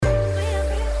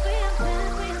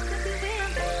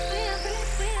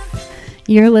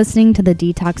You're listening to the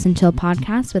Detox and Chill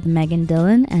podcast with Megan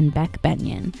Dillon and Beck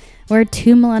Benyon. We're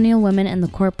two millennial women in the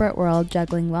corporate world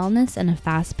juggling wellness and a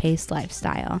fast-paced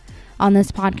lifestyle. On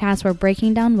this podcast, we're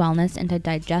breaking down wellness into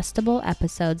digestible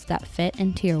episodes that fit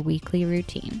into your weekly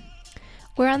routine.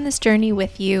 We're on this journey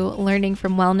with you, learning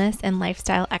from wellness and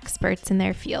lifestyle experts in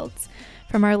their fields.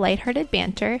 From our lighthearted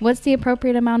banter, What's the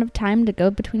appropriate amount of time to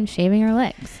go between shaving your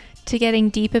legs? to getting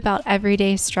deep about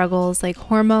everyday struggles like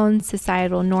hormones,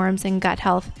 societal norms, and gut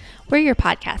health, we're your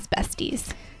podcast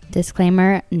besties.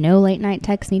 Disclaimer, no late night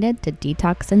texts needed to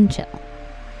detox and chill.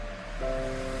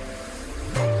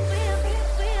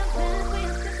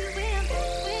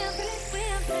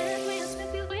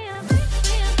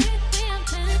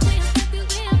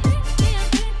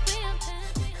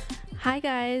 Hi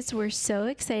guys, we're so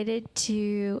excited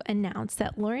to announce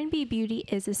that Lauren B Beauty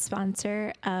is a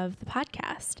sponsor of the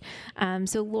podcast.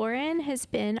 So Lauren has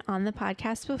been on the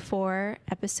podcast before,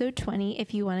 episode 20,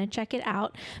 if you want to check it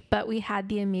out, but we had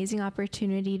the amazing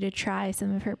opportunity to try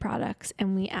some of her products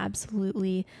and we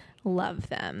absolutely love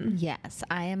them. Yes,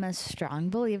 I am a strong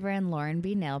believer in Lauren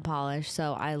B nail polish,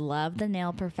 so I love the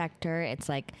Nail Perfector. It's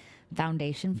like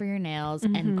foundation for your nails,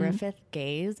 and Griffith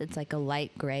Gaze, it's like a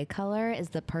light gray color, is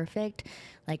the perfect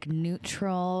like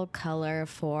neutral color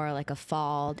for like a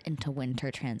fall into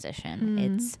winter transition.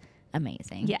 It's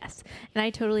amazing. Yes, and I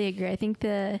totally agree. I think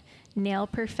the Nail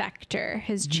Perfector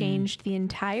has changed the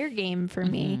entire game for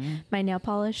me. My nail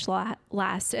polish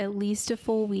lasts at least a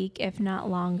full week, if not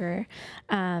longer,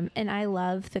 and I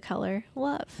love the color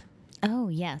Love. Oh,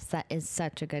 yes, that is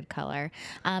such a good color.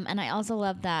 And I also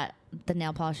love that the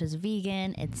nail polish is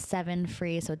vegan. It's 7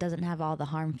 free, so it doesn't have all the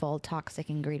harmful toxic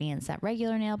ingredients that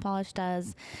regular nail polish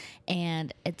does.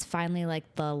 And it's finally like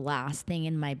the last thing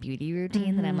in my beauty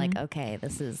routine that I'm like, okay,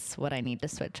 this is what I need to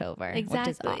switch over,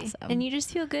 Exactly. which is awesome. And you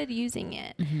just feel good using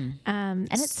it. And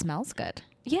it smells good.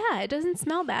 Yeah, it doesn't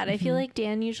smell bad. I feel like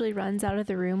Dan usually runs out of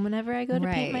the room whenever I go to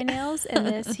paint my nails, and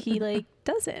this he like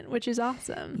doesn't, which is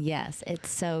awesome. Yes, it's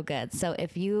so good. So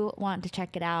if you want to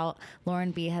check it out, Lauren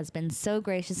B has been so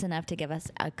gracious enough to give us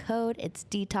a code. It's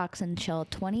Detox and Chill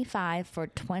 25 for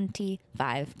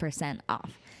 25%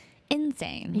 off.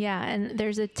 Insane. Yeah, and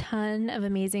there's a ton of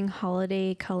amazing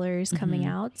holiday colors coming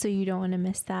out, so you don't want to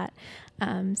miss that.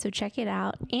 So check it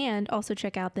out, and also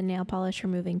check out the nail polish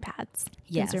removing pads.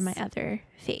 Yes. Those are my other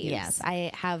faves. Yes,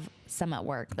 I have some at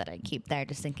work that I keep there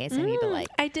just in case I need to like.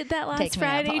 I did that last take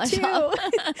my nail Friday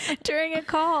polish too during a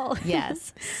call.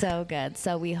 Yes, so good.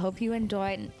 So we hope you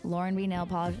enjoyed Lauren B nail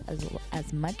polish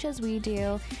as much as we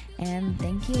do, and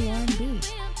thank you, Lauren B.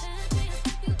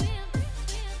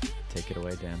 Take it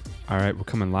away, Dan. All right, we're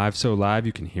coming live so live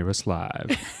you can hear us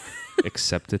live,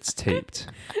 except it's taped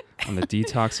on the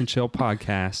Detox and Chill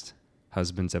podcast,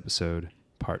 Husbands episode,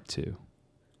 part 2.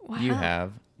 Wow. You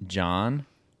have John,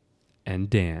 And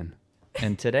Dan.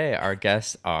 and today our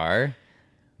guests are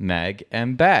Meg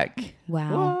and Beck.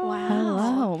 Wow. Wow.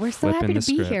 Hello. We're so Flipping happy to the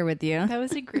be script. here with you. That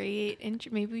was a great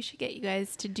intro. Maybe we should get you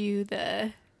guys to do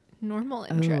the normal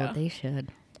intro. Oh, they should.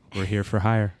 We're here for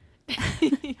hire.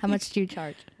 How much do you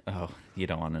charge? Oh, you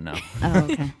don't want to know. Oh,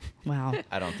 okay. Wow.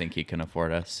 I don't think you can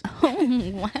afford us.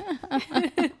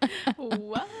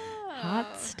 Wow.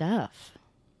 Hot stuff.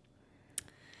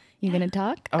 You gonna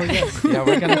talk? Oh, yes. Yeah,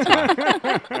 we're going to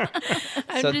talk.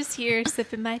 I'm So- just here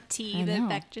sipping my I tea know. that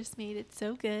Beck just made. It's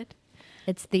so good.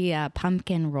 It's the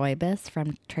pumpkin rooibos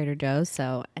from Trader Joe's.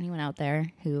 So anyone out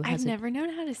there who has I've never known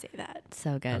how to say that.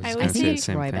 so good. I was I gonna think say it's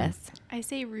the same thing. rooibos. I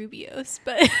say Rubios,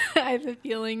 but I have a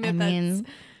feeling that I mean, that's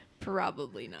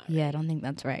probably not. yeah, I don't think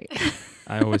that's right.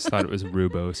 I always thought it was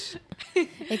Rubos,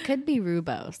 It could be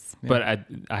rubos. but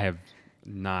I have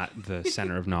not the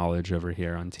center of knowledge over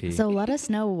here on tea. So let us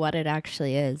know what it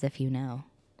actually is if you know.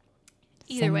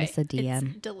 Either Send way, us a DM.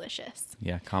 it's delicious.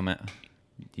 Yeah, comment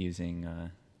using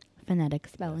Phonetic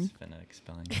spelling. phonetic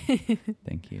spelling.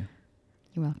 Thank you.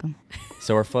 You're welcome.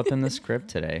 So we're flipping the script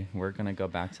today. We're going to go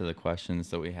back to the questions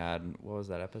that we had. What was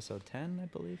that, episode 10, I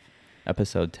believe?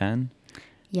 Episode 10?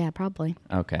 Yeah, probably.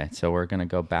 Okay, so we're going to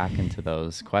go back into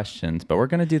those questions, but we're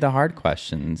going to do the hard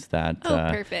questions that Oh,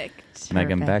 perfect.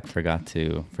 Meg and Beck Perfect.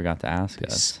 forgot to ask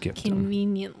us. Skipped them.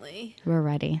 Conveniently. We're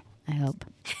ready, I hope.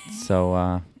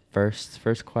 So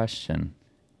first question.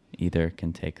 Either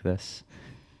can take this.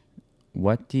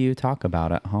 What do you talk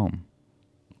about at home?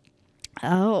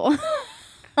 Oh,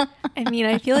 I mean,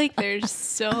 I feel like there's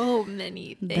so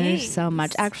many things. there's so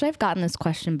much. Actually, I've gotten this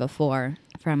question before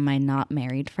from my not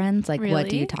married friends. Like, what do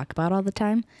Really? you talk about all the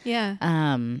time? Yeah.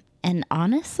 And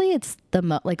honestly, it's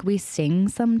like we sing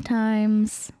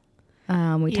sometimes. We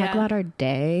talk Yeah. about our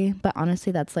day, but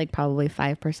honestly, that's like probably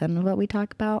 5% of what we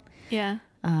talk about. Yeah.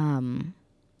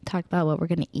 talk about what we're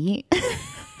going to eat.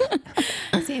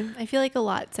 Same. I feel like a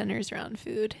lot centers around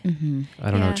food I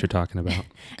don't know what Yeah. you're talking about.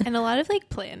 and a lot of like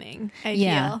planning. I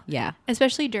Yeah. feel, Yeah.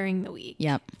 especially during the week.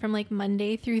 Yep. From like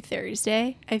Monday through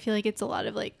Thursday, I feel like it's a lot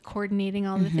of like coordinating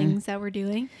all the things that we're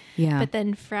doing. Yeah. But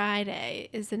then Friday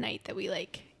is the night that we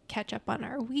like catch up on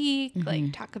our week,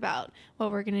 like talk about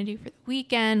what we're going to do for the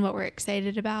weekend, what we're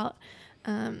excited about.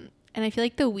 And I feel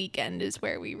like the weekend is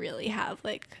where we really have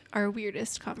like our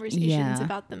weirdest conversations Yeah.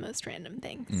 about the most random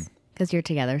things. Because you're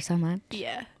together so much.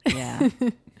 Yeah. Yeah.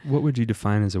 What would you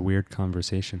define as a weird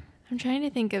conversation? I'm trying to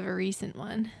think of a recent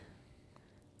one.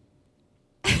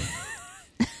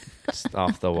 Just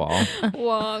off the wall.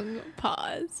 Long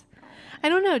pause. I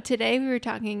don't know. Today we were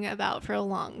talking about for a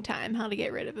long time how to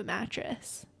get rid of a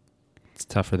mattress. It's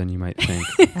tougher than you might think.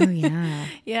 Oh, yeah.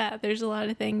 Yeah, there's a lot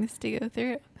of things to go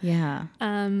through. Yeah.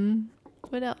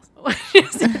 What else?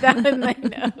 Just that in my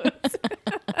notes.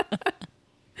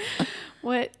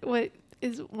 What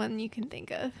is one you can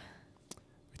think of?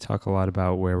 We talk a lot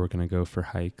about where we're going to go for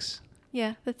hikes.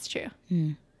 Yeah, that's true.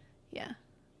 Mm. Yeah.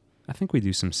 I think we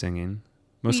do some singing.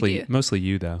 do. Mostly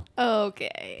you though.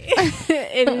 Okay.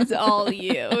 It is all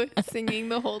you singing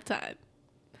the whole time.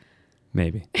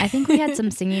 Maybe. I think we had some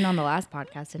singing on the last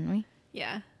podcast, didn't we?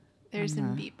 Yeah. There's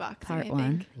some beatboxing, Part I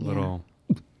one. think. A little.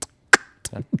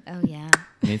 Oh, yeah.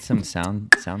 Need some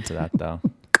sound to that though.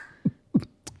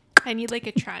 I need like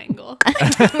a triangle.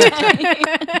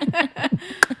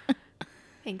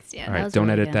 Thanks, Dan. All right, was don't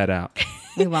really edit good. that out.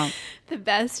 We won't. The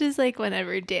best is like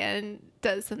whenever Dan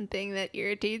does something that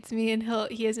irritates me and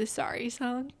he has a sorry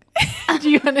song. Do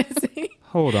you want to sing?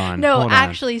 Hold on. No, hold on.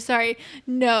 actually, sorry.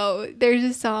 No, there's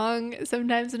a song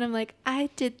sometimes when I'm like, I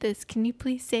did this. Can you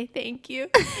please say thank you?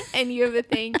 And you have a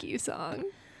thank you song.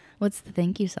 What's the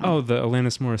thank you song? Oh, the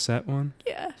Alanis Morissette one?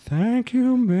 Yeah. Thank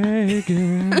you,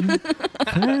 Megan.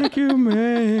 Thank you,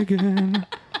 Megan.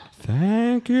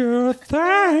 Thank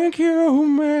you,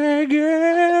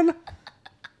 Megan.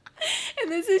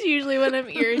 And this is usually when I'm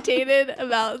irritated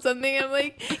about something. I'm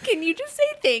like, can you just say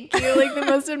thank you? Like the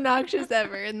most obnoxious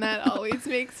ever. And that always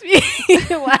makes me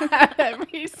laugh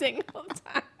every single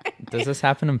time. Does this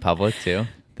happen in public too?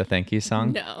 The thank you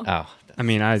song? No. Oh, I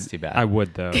mean, that's too bad. I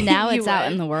would though. Now You it's out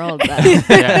would. in the world, though.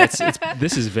 Yeah,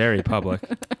 this is very public.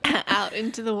 Out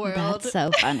into the world. That's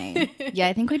so funny. Yeah,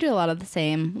 I think we do a lot of the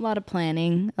same. A lot of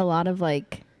planning. A lot of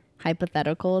like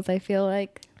hypotheticals, I feel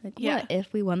like. Like, Yeah. what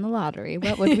if we won the lottery?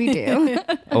 What would we do?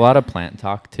 A lot of plant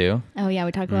talk too. Oh, yeah,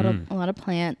 we talk about a lot of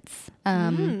plants.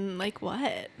 Like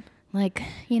what? Like,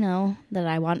 you know, that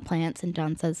I want plants, and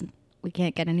John says we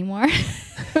can't get any more.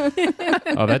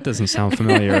 Oh, that doesn't sound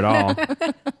familiar at all.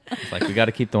 It's like we got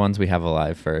to keep the ones we have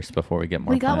alive first before we get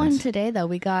more. We got one plants. today, though.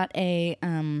 We got a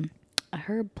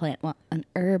herb plant, well, an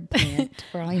herb plant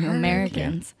for all you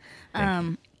Americans.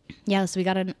 Yeah, so we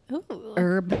got an Ooh.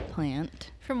 herb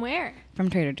plant From where? from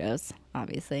Trader Joe's,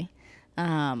 obviously.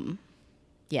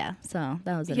 Yeah, so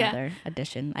that was Yeah. another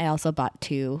addition. I also bought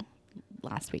 2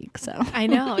 last week, so I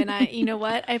know. And you know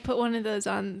what? I put one of those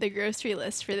on the grocery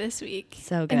list for this week.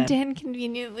 so And good. Dan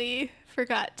conveniently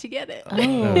forgot to get it.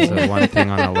 That was the one thing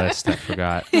on the list I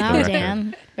forgot. for the Wow, record.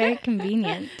 Dan, very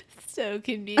convenient. So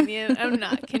convenient. I'm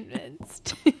not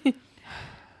convinced.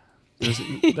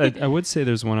 I would say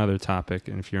there's one other topic,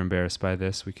 and if you're embarrassed by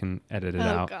this, we can edit it Oh,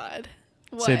 out. God.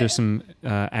 Say there's some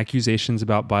accusations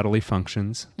about bodily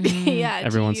functions yeah,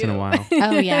 every to once in a you. while.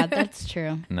 Oh, yeah, that's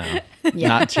true. No, Yeah.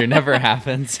 not true. Never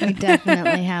happens. We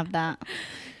definitely have that.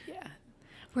 Yeah.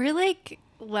 We're like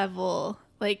level.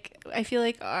 Like, I feel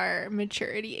like our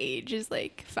maturity age is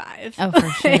like 5. Oh, for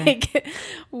sure. Like,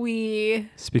 we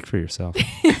Speak for yourself.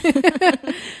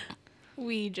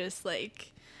 just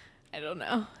like, I don't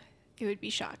know. It would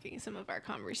be shocking, some of our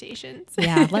conversations.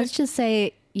 Yeah, let's just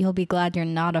say you'll be glad you're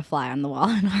not a fly on the wall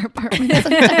in our apartment.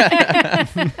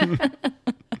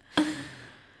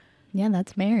 Yeah,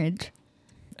 that's marriage.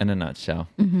 In a nutshell.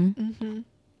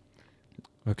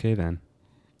 Okay, then.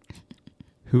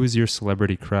 Who is your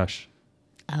celebrity crush?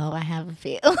 Oh, I have a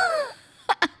few.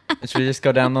 Should we just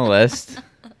go down the list?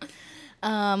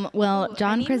 Well, Ooh, I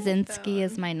John need my Krasinski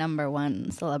is phone. my number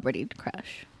 1 celebrity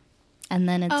crush. And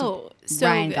then it's Oh, so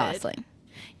Ryan good. Gosling.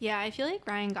 Yeah, I feel like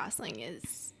Ryan Gosling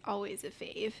is always a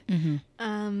fave.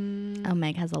 Oh,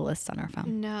 Meg has a list on her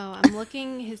phone. No, I'm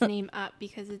looking his name up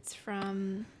because it's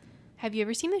from. Have you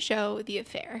ever seen the show The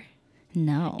Affair?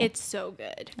 No. It's so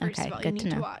good. First Okay, of all, good you to need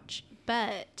to know. watch.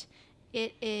 But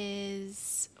it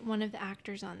is one of the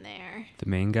actors on there. The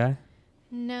main guy?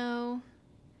 No,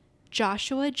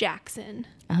 Joshua Jackson,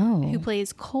 Oh. who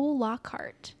plays Cole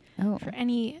Lockhart. Oh. For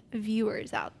any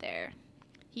viewers out there,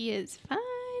 he is fine.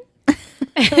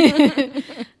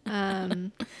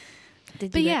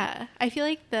 Did But you yeah, I feel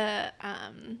like the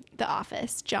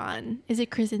Office, John, is it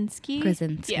Krasinski?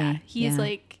 Krasinski, Yeah, he's yeah.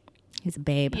 like, He's a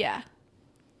babe. yeah.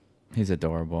 He's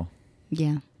adorable.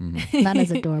 Yeah. Mhm. Not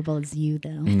as adorable as you, though.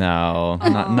 No,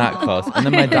 not close. And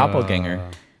then my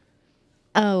doppelganger.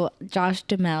 Oh, Josh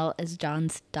Duhamel is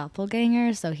John's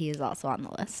doppelganger, so he is also on the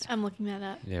list. I'm looking that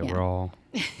up. Yeah, Yeah. we're all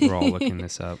looking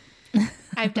this up.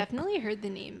 I've definitely heard the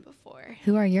name before.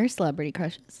 Who are your celebrity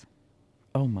crushes?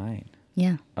 Oh, mine.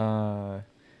 Yeah.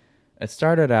 It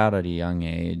started out at a young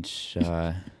age.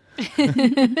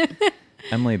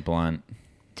 Emily Blunt.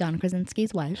 John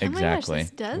Krasinski's wife. Exactly. Oh my gosh, this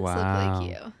does look Wow. like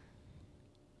you.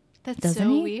 That's Doesn't so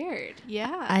he? weird.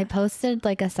 Yeah. I posted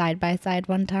like a side-by-side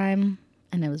one time,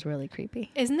 and it was really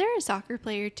creepy. Isn't there a soccer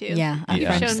player too? Yeah, a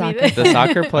Yeah. French Shown me soccer. this. The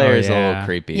soccer player is a yeah. little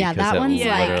creepy. Yeah, 'cause that it one's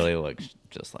like- literally looks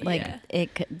just like Like Yeah.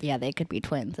 it could, yeah, they could be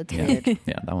twins. It's Yeah. weird.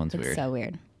 Yeah, that one's It's weird. so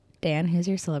weird. Dan, who's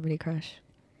your celebrity crush?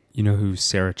 You know who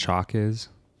Sarah Chalk is?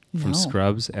 From No.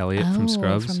 Scrubs? Elliot from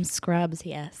Scrubs? From Scrubs,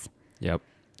 yes. Yep.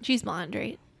 She's blonde,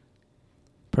 right?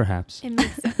 Perhaps. It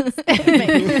makes sense.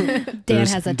 Dan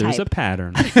has a There's a type.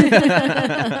 pattern.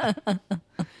 I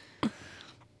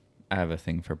have a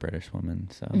thing for British women,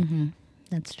 so Mm-hmm.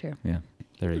 That's true. yeah,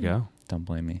 There you go. don't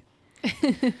blame me.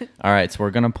 All right, so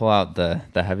we're gonna pull out the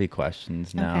heavy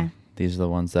questions now. Okay. These are the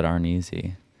ones that aren't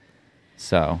easy.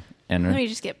 So, Let me in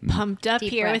just get pumped up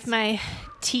Deep here breaths. with my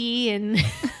tea and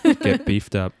Get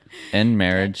beefed up.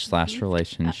 marriage /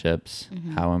 relationships,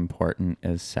 Mhm. how important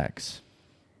is sex?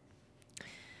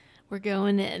 we're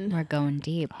going in. We're going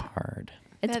deep. Hard.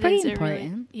 It's That pretty is a really-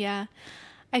 important. yeah.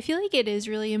 I feel like it is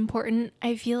really important.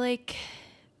 I feel like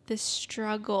the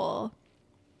struggle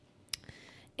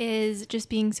is just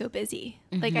being so busy.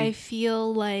 Like, I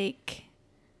feel like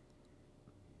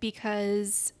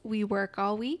because we work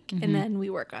all week and then we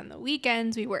work on the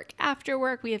weekends, we work after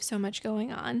work, we have so much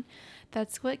going on.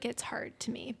 That's what gets hard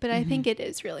to me. But I think it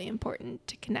is really important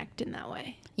to connect in that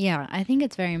way. Yeah, I think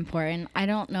it's very important. I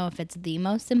don't know if it's the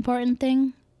most important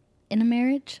thing in a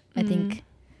marriage. I think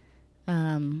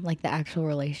like the actual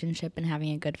relationship and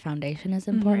having a good foundation is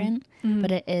important, but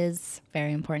it is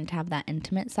very important to have that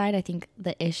intimate side. I think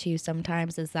the issue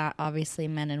sometimes is that obviously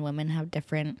men and women have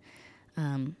different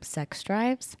sex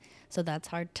drives, so that's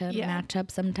hard to Yeah. match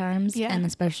up sometimes. Yeah. And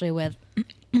especially with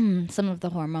some of the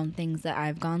hormone things that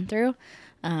I've gone through,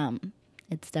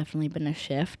 it's definitely been a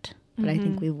shift, but I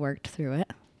think we've worked through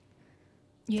it.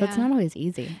 So it's not always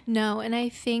easy. No, and I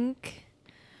think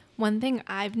one thing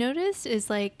I've noticed is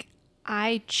like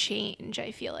I change,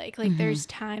 I feel like. Like there's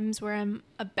times where I'm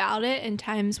about it and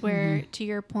times where, to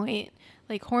your point,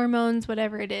 like hormones,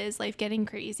 whatever it is, life getting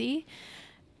crazy,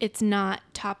 it's not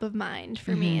top of mind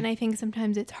for me. And I think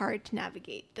sometimes it's hard to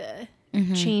navigate the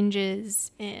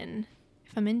changes in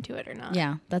if I'm into it or not.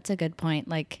 Yeah, that's a good point.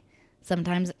 Like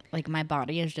sometimes like my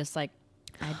body is just like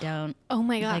I don't Oh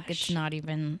my gosh. like it's not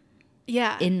even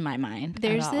yeah. in my mind. at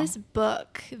There's all. this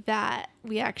book that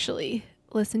we actually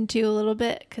listened to a little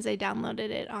bit because I downloaded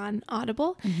it on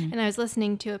Audible and I was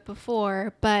listening to it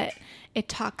before, but it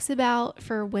talks about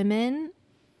for women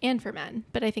and for men,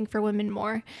 but I think for women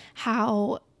more,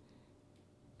 how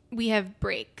we have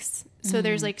breaks. So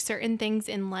there's like certain things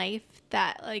in life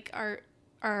that like our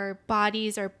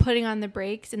bodies are putting on the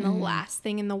brakes and the last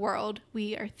thing in the world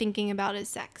we are thinking about is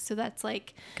sex. So that's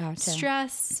like Gotcha.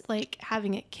 stress, like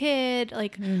having a kid,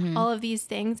 like all of these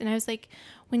things. And I was like,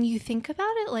 when you think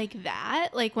about it like that,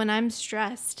 like when I'm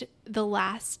stressed, the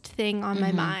last thing on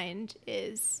my mind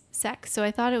is sex. So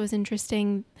I thought it was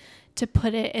interesting to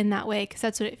put it in that way because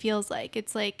that's what it feels like.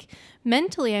 It's like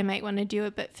mentally I might want to do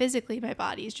it, but physically my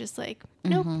body's just like,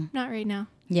 nope, not right now.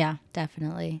 Yeah,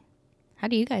 definitely. How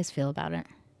do you guys feel about it?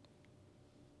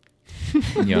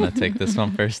 You want to take this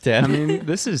one first, I Dan? mean,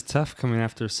 this is tough coming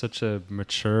after such a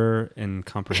mature and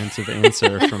comprehensive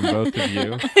answer from both of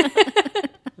you.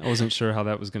 I wasn't sure how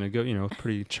that was going to go. You know,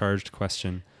 pretty charged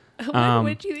question.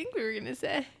 What do you think we were going to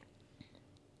say?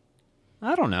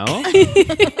 I don't know.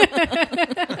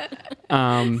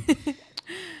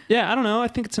 Yeah, I don't know. I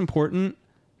think it's important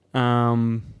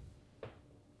to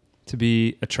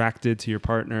be attracted to your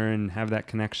partner and have that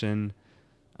connection.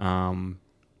 I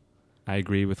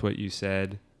agree with what you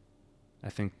said. I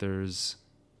think there's,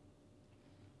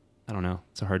 I don't know,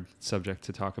 it's a hard subject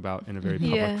to talk about in a very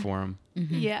public Yeah. forum.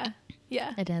 Yeah.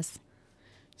 Yeah. It is.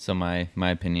 So my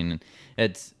opinion,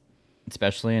 it's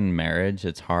especially in marriage,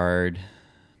 it's hard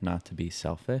not to be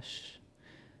selfish.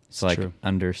 So like true.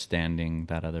 understanding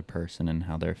that other person and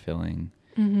how they're feeling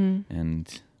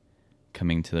and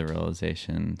coming to the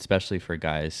realization, especially for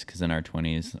guys, because in our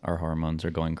 20s, our hormones are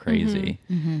going crazy.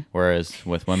 Whereas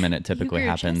with women, it typically you grew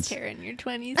happens. Chest hair in your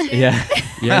 20s. Yeah.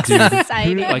 Yeah, dude.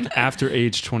 Exciting. Like after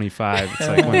age 25, it's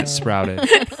like when it sprouted.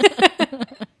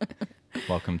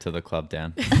 Welcome to the club,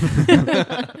 Dan.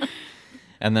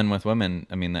 And then with women,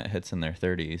 I mean, that hits in their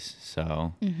 30s.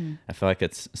 So I feel like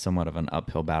it's somewhat of an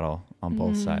uphill battle on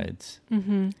both sides.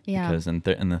 Yeah. Because in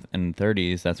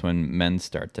 30s, that's when men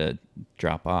start to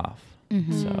drop off.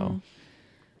 So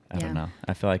I don't know.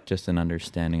 I feel like just a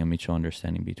mutual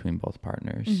understanding between both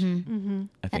partners.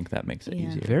 I think that makes it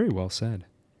easier. Very well said.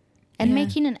 And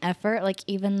making an effort, like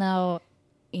even though,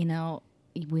 you know,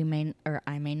 we may or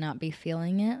I may not be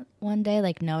feeling it one day,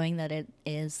 like knowing that it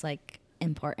is like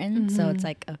important. So it's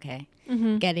like, okay,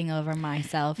 getting over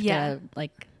myself to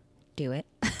like do it.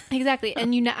 Exactly.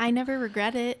 And I never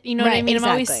regret it. You know what I mean? Exactly.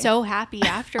 I'm always so happy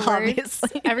afterwards.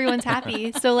 Obviously. Everyone's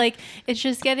happy. So like, it's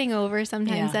just getting over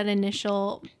sometimes that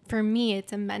initial, for me,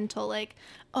 it's a mental like,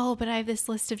 oh, but I have this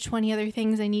list of 20 other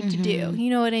things I need to do. You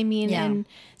know what I mean? Yeah. And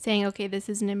saying, okay, this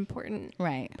is an important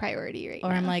priority right now.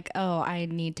 Or I'm like, oh, I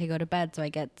need to go to bed, so I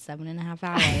get 7.5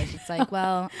 hours. It's like,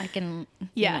 well, I can,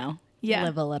 you know,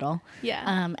 live a little.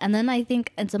 Yeah. And then I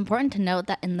think it's important to note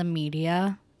that in the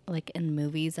media, like in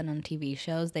movies and on TV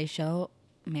shows, they show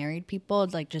married people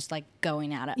like just like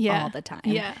going at it all the time.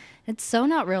 Yeah. It's so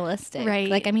not realistic. Right.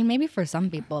 Like, I mean, maybe for some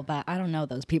people, but I don't know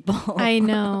those people. I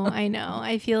know.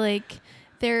 I feel like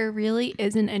there really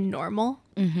isn't a normal.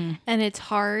 And it's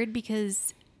hard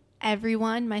because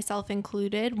everyone, myself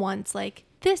included, wants like,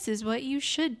 this is what you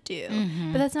should do.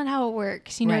 But that's not how it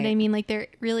works. You know what I mean? Like there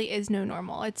really is no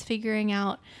normal. It's figuring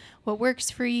out what works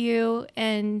for you.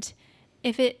 And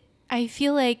I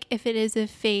feel like if it is a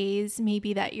phase,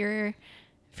 maybe that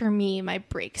for me, my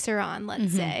brakes are on,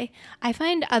 let's say, I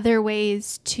find other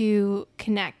ways to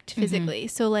connect physically.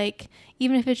 So like,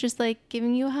 even if it's just like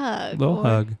giving you a hug, Little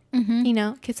hug. you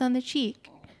know, kiss on the cheek,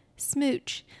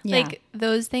 smooch, like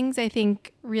those things I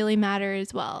think really matter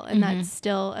as well. And that's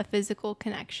still a physical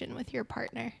connection with your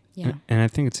partner. Yeah. And I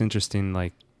think it's interesting,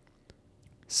 like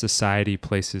society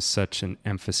places such an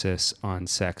emphasis on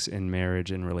sex in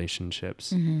marriage and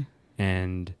relationships.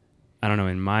 And I don't know,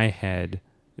 in my head,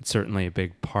 it's certainly a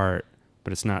big part,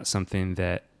 but it's not something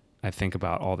that I think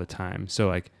about all the time. So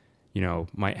like, you know,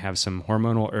 might have some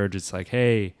hormonal urge. It's like,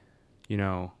 hey, you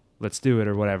know, let's do it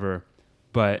or whatever.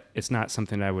 But it's not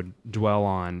something that I would dwell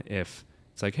on if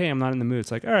it's like, hey, I'm not in the mood.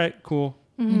 It's like, all right, cool.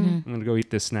 I'm going to go eat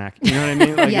this snack. You know what I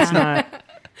mean? Like it's not,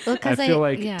 Well, I feel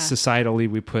like societally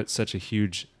we put such a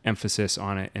huge emphasis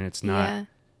on it, and it's not,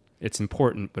 it's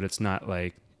important, but it's not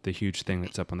like the huge thing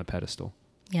that's up on the pedestal.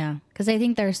 Yeah. Because I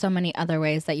think there are so many other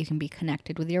ways that you can be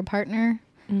connected with your partner,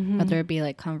 whether it be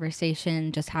like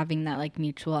conversation, just having that like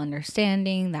mutual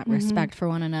understanding, that respect for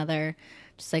one another,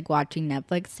 just like watching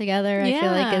Netflix together. I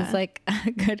feel like is like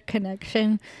a good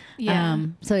connection.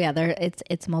 So yeah,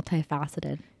 it's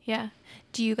multifaceted. Yeah.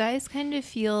 Do you guys kind of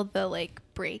feel the like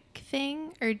break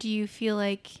thing, or do you feel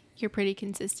like you're pretty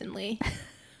consistently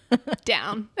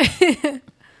down?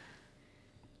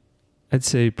 I'd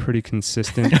say pretty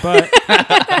consistent, but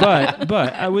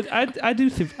I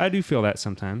do feel that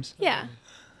sometimes. Yeah.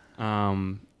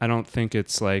 I don't think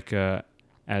it's like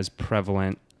as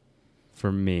prevalent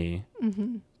for me,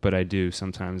 but I do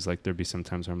sometimes, like there'd be some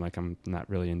times where I'm like, I'm not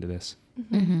really into this.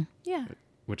 Yeah.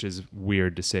 Which is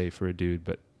weird to say for a dude,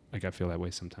 but like I feel that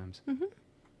way sometimes.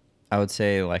 I would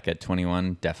say like at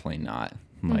 21, definitely not.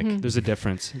 Like There's a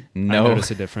difference. No. I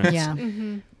notice a difference. Yeah.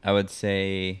 I would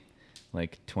say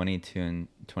like 22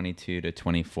 to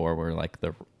 24 were like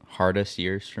the hardest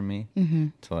years for me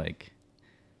to like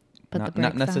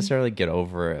not necessarily get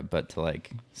over it, but to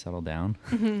like settle down.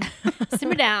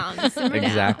 Simmer down.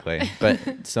 Exactly.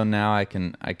 But so now I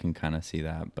can kind of see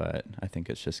that, but I think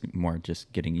it's just more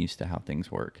just getting used to how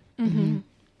things work.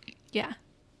 Yeah.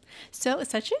 So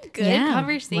it's such a good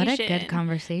conversation. What a good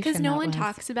conversation. Because no one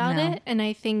talks about it. And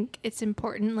I think it's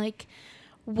important, like,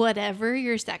 whatever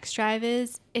your sex drive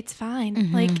is, it's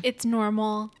fine. Like, it's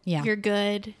normal. Yeah. You're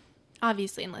good.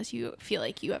 Obviously, unless you feel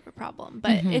like you have a problem.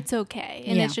 But it's okay.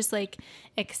 And it's just, like,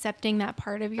 accepting that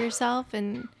part of yourself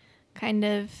and kind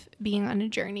of being on a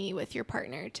journey with your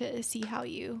partner to see how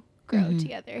you grow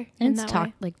together. And it's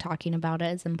talking about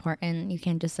it is important. You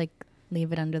can't just, like,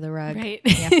 leave it under the rug. Right.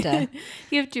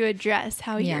 You have to address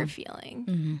how you're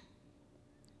feeling.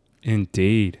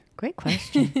 Indeed. Great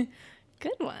question.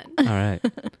 Good one. All right.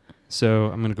 So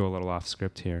I'm going to go a little off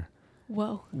script here.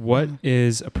 Whoa. What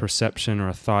is a perception or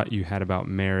a thought you had about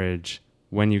marriage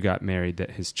when you got married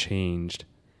that has changed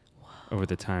over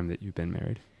the time that you've been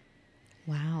married?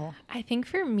 Wow. I think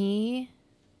for me,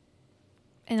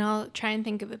 and I'll try and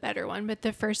think of a better one, but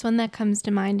the first one that comes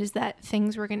to mind is that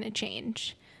things were going to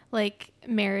change. Like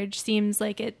marriage seems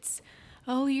like it's,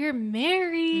 oh, you're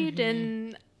married.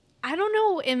 And I don't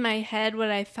know in my head what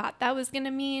I thought that was going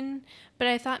to mean, but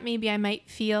I thought maybe I might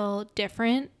feel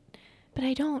different, but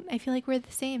I don't. I feel like we're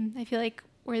the same. I feel like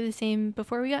we're the same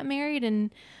before we got married.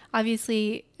 And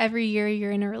obviously every year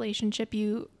you're in a relationship,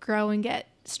 you grow and get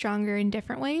stronger in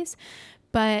different ways.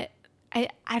 But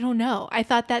I don't know. I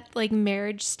thought that like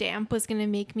marriage stamp was going to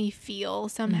make me feel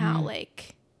somehow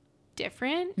like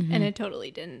different, and it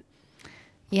totally didn't.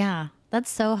 Yeah, that's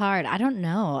so hard. I don't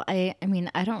know. I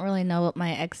mean, I don't really know what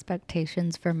my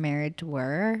expectations for marriage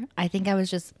were. I think I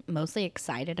was just mostly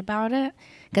excited about it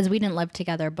because we didn't live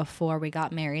together before we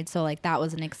got married. So like that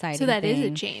was an exciting So that thing.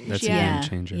 is a change. That's a yeah. game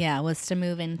changer. Yeah, was to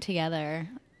move in together.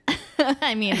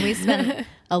 I mean, we spent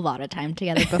a lot of time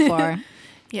together before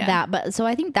Yeah. that. But so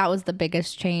I think that was the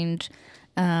biggest change.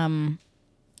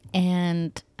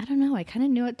 And I don't know. I kind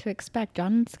of knew what to expect.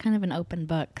 John's kind of an open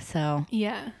book. So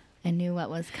Yeah. I knew what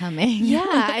was coming. Yeah.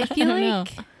 I feel don't know.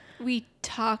 like we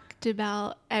talked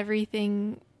about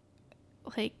everything,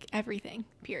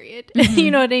 period.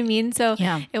 You know what I mean? So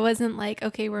Yeah. it wasn't like,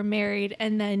 okay, we're married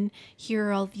and then here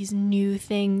are all these new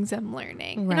things I'm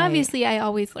learning. Right. And obviously I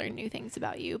always learn new things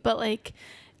about you, but like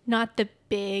not the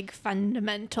big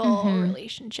fundamental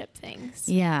relationship things.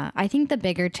 Yeah, I think the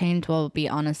bigger change will be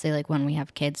honestly like when we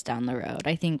have kids down the road.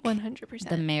 I think 100%.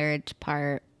 the marriage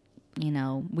part, you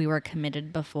know, we were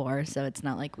committed before, so it's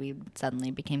not like we suddenly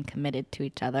became committed to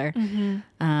each other.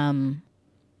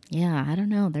 Yeah, I don't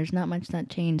know. There's not much that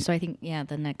changed. So I think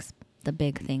the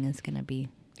big thing is gonna be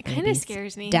It kind of babies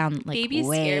scares me. down like Babies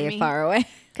scare way me. far away.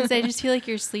 Because I just feel like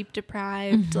you're sleep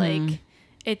deprived. Like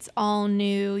it's all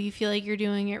new. You feel like you're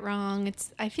doing it wrong.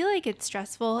 I feel like it's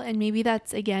stressful. And maybe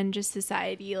that's, again, just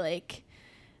society like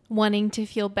wanting to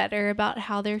feel better about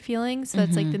how they're feeling. So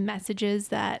that's like the messages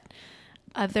that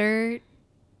other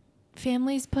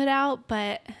families put out.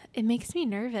 But it makes me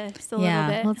nervous a little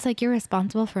bit. Well, it's like you're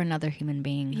responsible for another human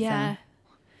being. Yeah. So.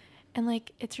 And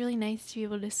like it's really nice to be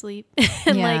able to sleep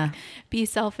and Yeah. like be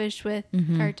selfish with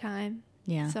our time.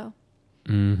 Yeah. So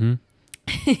Mm-hmm.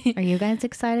 Are you guys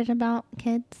excited about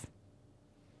kids?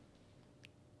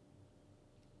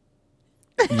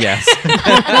 Yes.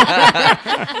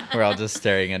 We're all just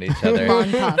staring at each other.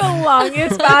 Long pause. the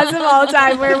longest pause of all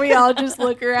time where we all just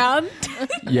look around.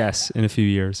 Yes, in a few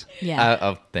years. Yeah.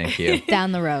 Oh, thank you.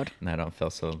 Down the road. And I don't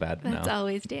feel so bad That's now.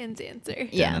 always Dan's answer. Jen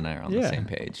Yeah. and I are on Yeah. the same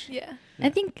page. Yeah. I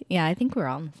think we're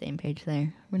all on the same page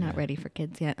there. We're not ready for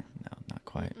kids yet. No, not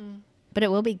quite. But it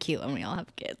will be cute when we all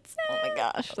have kids. Oh my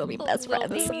gosh, they'll be best Little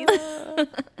friends. babies.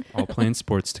 All playing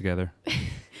sports together.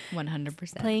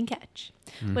 100%. Playing catch.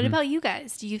 What about you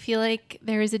guys? Do you feel like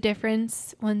there is a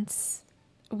difference once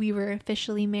we were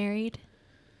officially married?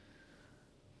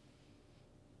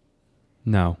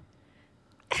 No.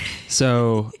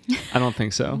 So I don't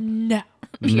think so. No.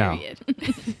 No. Period.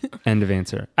 End of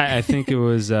answer. I think it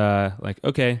was like,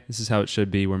 okay, this is how it should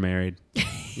be. We're married.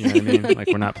 You know what I mean? Like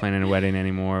we're not planning a wedding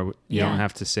anymore. You Yeah. don't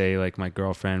have to say like my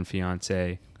girlfriend,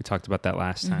 fiance. We talked about that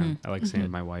last time. I like saying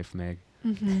my wife, Meg.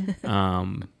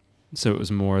 So it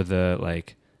was more the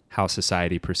like how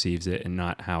society perceives it and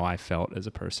not how I felt as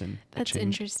a person. that That's changed.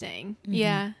 interesting.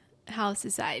 Yeah. How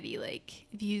society like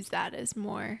views that as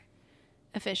more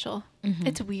official.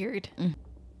 It's weird.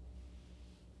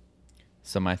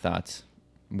 So my thoughts.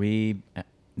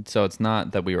 So it's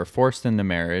not that we were forced into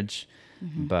marriage,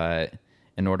 but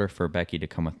in order for Becky to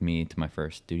come with me to my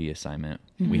first duty assignment,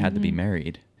 we had to be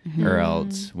married, or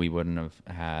else we wouldn't have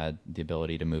had the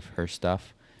ability to move her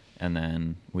stuff, and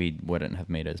then we wouldn't have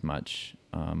made as much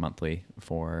monthly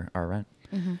for our rent.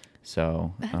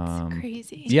 So That's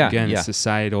crazy. yeah, Again, yeah,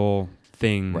 societal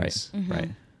things. right, right.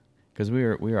 Because we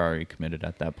were already committed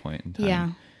at that point in time. Yeah.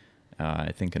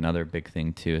 I think another big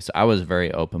thing too is I was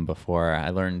very open before. I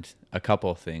learned a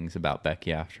couple things about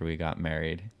Becky after we got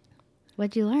married.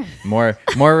 What'd you learn? More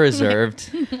reserved.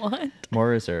 What? More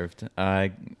reserved.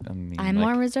 I mean, I'm like,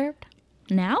 more reserved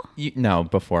now? No,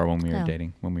 before when we were Oh.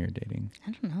 dating. When we were dating.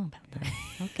 I don't know about that.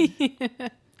 Okay.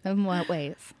 In what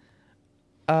ways?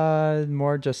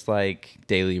 More just like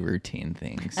daily routine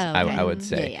things. Oh, okay. I would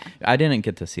say. Yeah, I didn't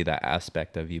get to see that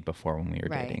aspect of you before when we were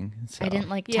Right. dating. So. I didn't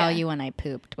like Yeah. tell you when I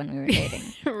pooped when we were dating.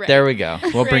 Right. There we go.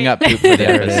 We'll bring Right. up poop for the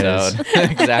There it episode.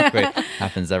 Exactly.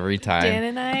 Happens every time. Dan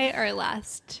and I, our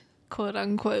last quote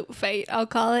unquote fight, I'll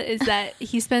call it, is that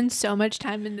he spends so much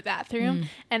time in the bathroom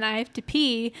and I have to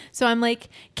pee. So I'm like,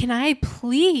 can I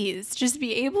please just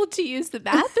be able to use the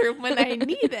bathroom when I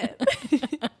need it?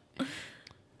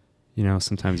 You know,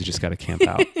 sometimes you just got to camp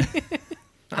out.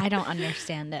 I don't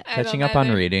understand it. I don't Catching up on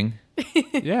either. reading.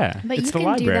 Yeah, But it's you the can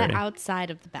library. do that outside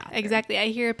of the bathroom. Exactly. I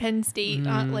hear Penn State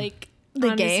on like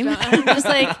The on game? his phone. I'm just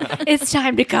like, it's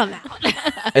time to come out.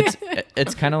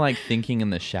 It's kind of like thinking in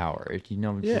the shower. You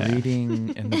know, Yeah.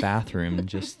 reading in the bathroom it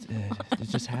just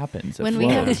happens. It When we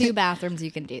have flows. 2 bathrooms,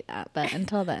 you can do that. But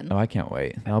until then, Oh, I can't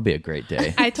wait. That'll be a great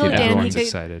day. I told Yeah, Dan everyone's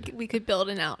excited. we could build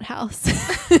an outhouse.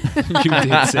 You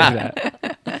did say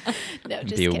that. No,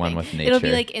 just Be kidding. one with It'll be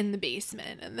nature. like in the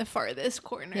basement in the farthest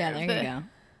corner. yeah, of there the, you go.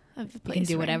 Of the You place. can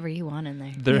do we're in. whatever you want in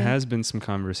there. There Yeah. has been some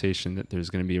conversation that there's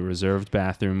going to be a reserved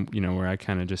bathroom, where I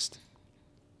kind of just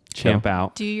Chill. camp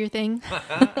out. Do your thing.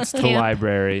 It's the Camp.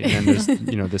 library, and then there's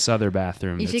this other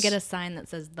bathroom. You should get a that's- sign that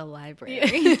says the library.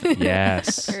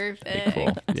 Yes. Perfect.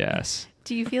 Cool. Yes.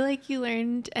 Do you feel like you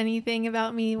learned anything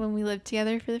about me when we lived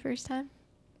together for the first time?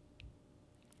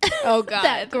 Oh God,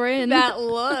 That grin. that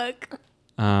look.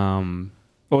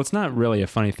 Well, it's not really a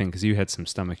funny thing because you had some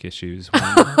stomach issues when,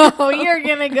 Oh, you're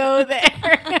gonna go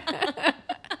there.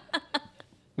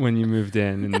 when you moved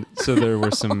in, and so there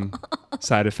were some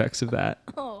side effects of that.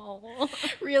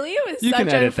 Really, it was You can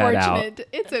such edit that out. unfortunate.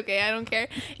 It's okay, I don't care.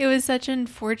 It was such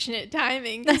unfortunate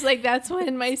timing because that's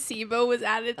when my SIBO was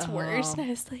at its worst, and I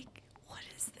was like, "What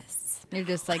is this?" You're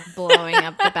just like blowing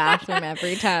up the bathroom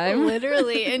every time.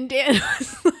 Literally, and Dan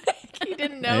was like, "He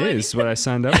didn't know." It it. is what I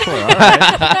signed up for. All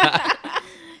right.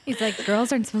 He's like,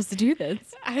 girls aren't supposed to do this.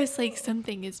 I was like,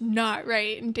 "Something is not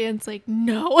right," and Dan's like,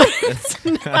 "No, it's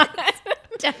not."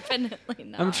 Definitely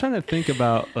not. I'm trying to think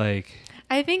about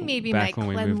I think maybe Back my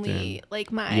when we moved cleanly, in.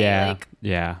 like my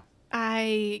yeah.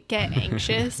 I get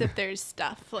anxious if there's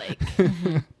stuff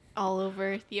all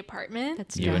over the apartment.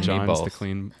 That's You true. and me John's the both.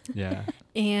 clean. Yeah.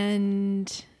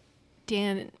 And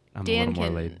Dan I'm a Dan little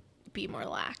can more laid be more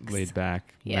lax. laid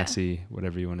back, Yeah. messy,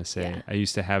 whatever you want to say. Yeah. I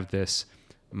used to have this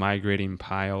migrating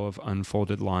pile of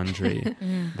unfolded laundry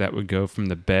that would go from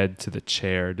the bed to the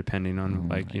chair, depending on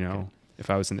if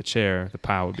I was in the chair, the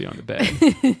pile would be on the bed.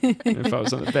 And if I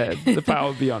was on the bed, the pile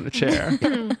would be on the chair.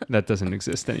 That doesn't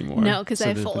exist anymore. No, 'cause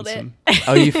I there's been fold it. some-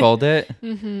 Oh, you fold it?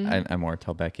 I more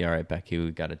tell Becky, all right, Becky,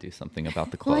 we got to do something about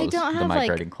the clothes. Well, I don't the have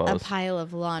migrating like clothes. a pile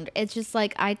of laundry. It's just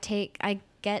like I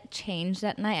get changed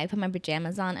at night. I put my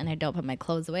pajamas on and I don't put my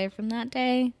clothes away from that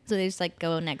day. So they just like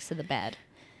go next to the bed.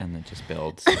 And it just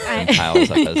builds and piles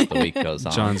up as the week goes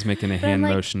on. John's making a I'm hand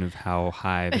like- motion of how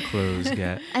high the clothes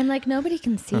get. I'm like, nobody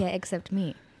can see it except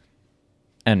me.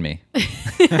 And me.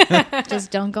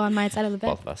 Just don't go on my side of the bed.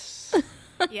 Both of us.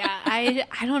 Yeah, I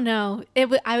don't know.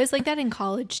 I was like that in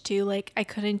college too. Like I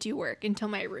couldn't do work until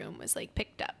my room was like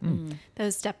picked up. That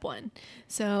was step 1.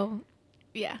 So,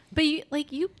 yeah. But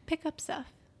you pick up stuff.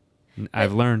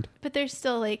 I've learned. But there's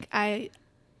still I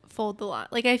fold the laundry.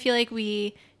 Like I feel like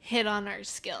we hit on our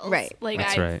skills. Right. Like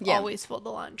That's I right. Yeah. always fold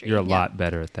the laundry. You're a lot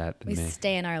better at that than We me.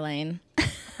 stay in our lane.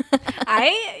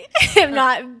 I am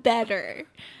not better,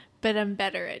 but I'm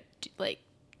better at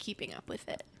keeping up with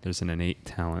it. There's an innate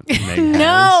talent Meg has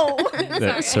No,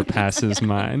 that surpasses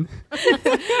mine.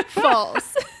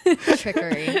 false.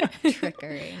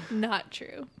 Trickery. Not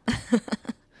true.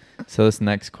 So this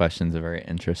next question's a very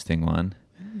interesting one.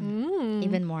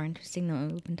 Even more interesting than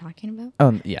what we've been talking about.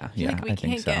 Oh, yeah, yeah, Like we I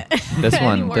think so. can't get This any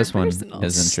one more is personal.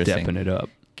 interesting. Stepping it up.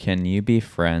 Can you be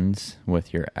friends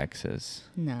with your exes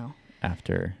No.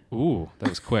 after? Ooh, that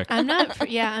was quick. I'm not.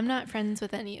 I'm not friends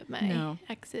with any of my No.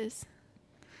 exes.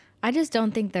 I just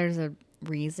don't think there's a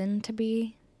reason to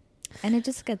be. And it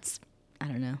just gets, I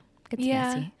don't know, gets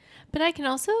messy. But I can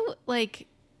also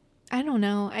I don't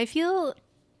know. I feel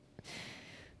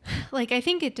I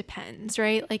think it depends,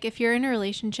 right? Like if you're in a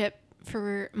relationship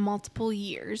for multiple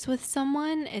years with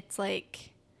someone, it's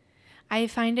I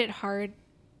find it hard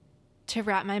to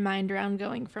wrap my mind around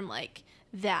going from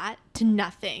that to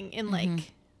nothing in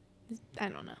I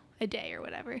don't know, a day or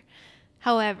whatever.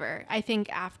 However, I think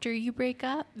after you break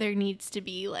up, there needs to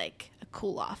be a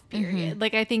cool off period.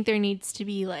 I think there needs to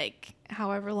be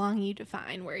however long you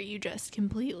define where you just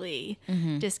completely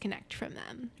disconnect from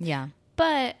them. Yeah.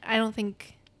 But I don't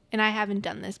think, and I haven't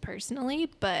done this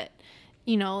personally, but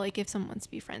if someone wants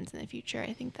to be friends in the future,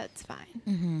 I think that's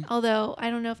fine. Although I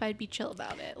don't know if I'd be chill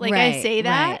about it. I Right, say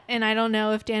that, right. and I don't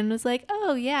know if Dan was like,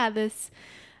 "Oh yeah,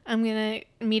 I'm gonna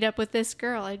meet up with this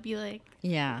girl." I'd be like,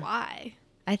 Yeah. "Why?"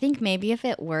 I think maybe if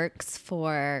it works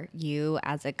for you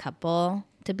as a couple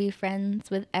to be friends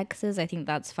with exes, I think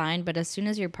that's fine. But as soon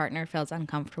as your partner feels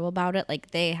uncomfortable about it,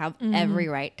 they have every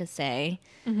right to say,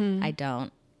 I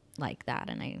don't like that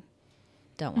and I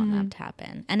don't want that to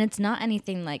happen. And it's not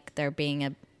anything like they're being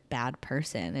a bad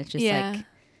person. It's just Yeah,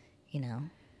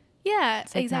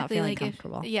 it's not exactly. feeling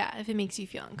comfortable. If it makes you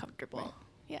feel uncomfortable.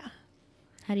 Yeah.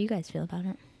 How do you guys feel about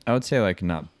it? I would say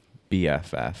not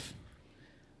BFF.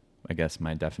 I guess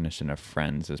my definition of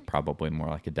friends is probably more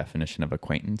like a definition of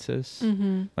acquaintances,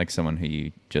 like someone who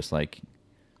you just like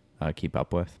keep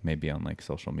up with, maybe on like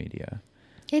social media.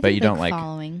 But you don't like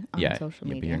following on social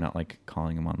media. But you're not like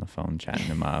calling them on the phone, chatting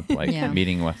them up, like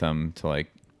meeting with them to like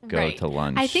go to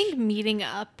lunch. I think meeting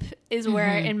up is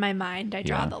where in my mind I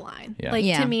draw the line. Yeah. Like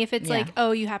to me, if it's like,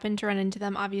 oh, you happen to run into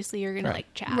them, obviously you're gonna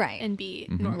like chat and be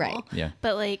normal. Right. Yeah.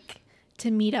 But like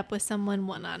to meet up with someone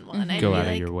one-on-one, I'd Go be out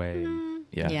like, of your way.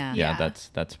 Yeah.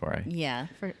 That's where I.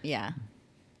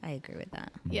 I agree with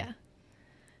that. Yeah.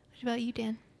 What about you,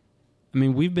 Dan? I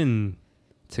mean, we've been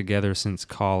together since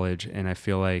college, and I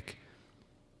feel like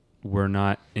we're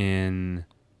not in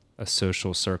a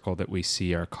social circle that we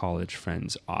see our college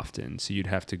friends often. So you'd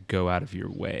have to go out of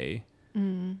your way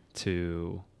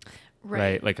to,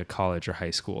 right, like a college or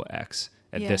high school ex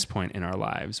at this point in our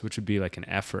lives, which would be like an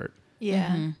effort.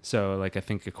 Yeah. So like I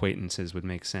think acquaintances would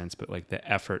make sense, but like the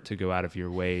effort to go out of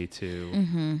your way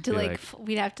to To like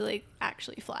we'd have to like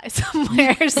actually fly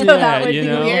somewhere, so that would be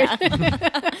weird.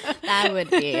 That would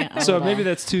be. So maybe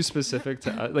that's too specific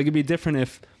to like it'd be different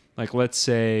if like let's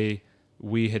say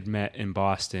we had met in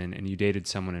Boston and you dated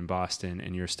someone in Boston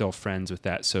and you're still friends with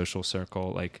that social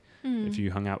circle. Like if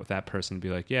you hung out with that person, it'd be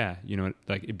like, yeah, you know,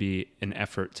 like it'd be an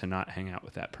effort to not hang out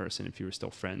with that person if you were still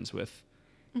friends with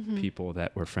people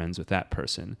that were friends with that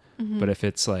person. But if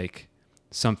it's like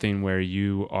something where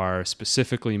you are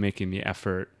specifically making the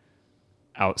effort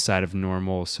outside of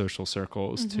normal social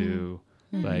circles to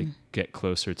like get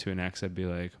closer to an ex, I'd be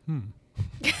like,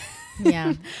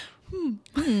 Yeah.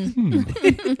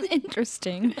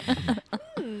 Interesting.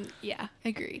 Yeah,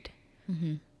 agreed.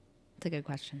 It's a good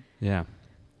question. yeah.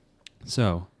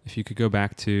 So if you could go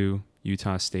back to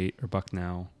Utah State or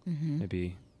Bucknell,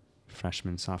 maybe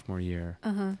freshman, sophomore year,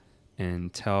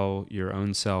 and tell your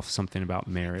own self something about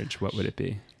marriage, what would it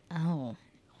be? Oh.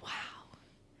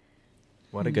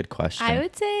 What a good question. I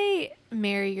would say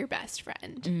marry your best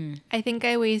friend. I think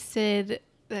I wasted.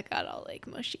 That got all like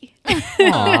mushy.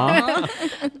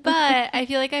 Aww. But I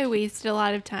feel like I wasted a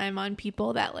lot of time on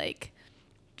people that like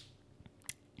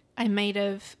I might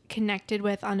have connected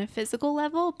with on a physical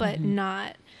level, but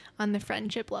not on the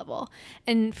friendship level.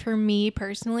 And for me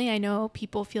personally, I know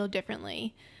people feel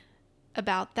differently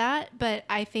about that, but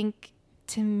I think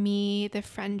to me, the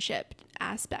friendship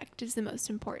aspect is the most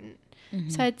important.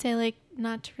 So I'd say like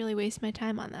not to really waste my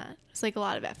time on that. It's like a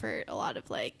lot of effort, a lot of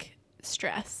like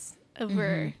stress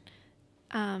over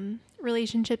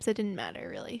relationships that didn't matter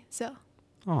really. So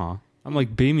Aw. I'm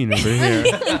like beaming over here.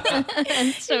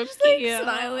 and so cute, like,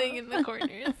 smiling in the corner.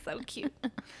 It's so cute.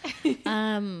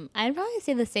 I'd probably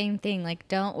say the same thing. Like,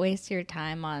 don't waste your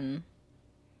time on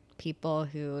people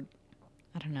who,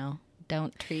 I don't know,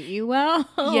 don't treat you well.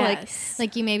 Yes.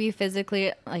 like you maybe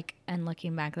physically, like, and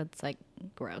looking back, that's like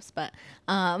gross. But,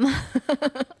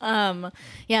 yeah,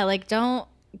 like don't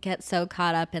get so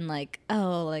caught up in like,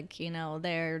 oh, like, you know,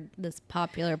 they're this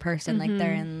popular person, like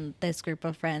they're in this group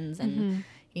of friends and,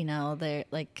 you know, they're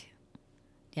like,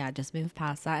 yeah, just move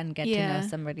past that and get to know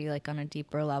somebody like on a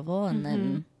deeper level. And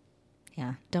then,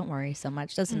 yeah, don't worry so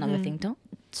much. That's another thing. Don't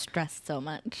stress so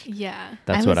much. Yeah.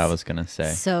 That's what I was going to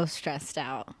say. So stressed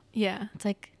out. Yeah. It's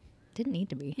like, didn't need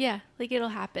to be. Yeah. Like it'll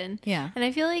happen. Yeah. And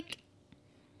I feel like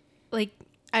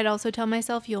I'd also tell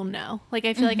myself, you'll know. Like,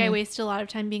 I feel like I wasted a lot of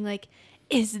time being like,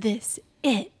 is this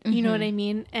it? You know what I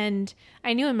mean? And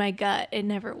I knew in my gut it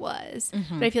never was.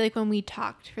 But I feel like when we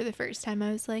talked for the first time,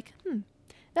 I was like,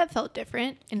 that felt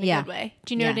different in a good way.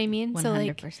 Do you know what I mean? 100%. So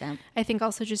like, I think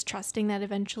also just trusting that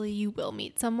eventually you will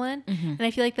meet someone. And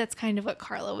I feel like that's kind of what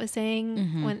Carla was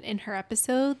saying when in her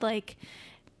episode, like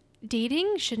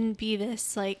dating shouldn't be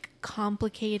this like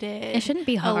complicated, it shouldn't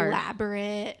be hard,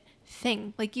 elaborate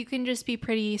thing. Like you can just be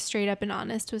pretty straight up and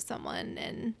honest with someone.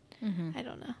 And I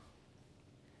don't know.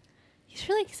 These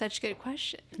are like such good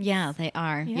questions. Yeah, they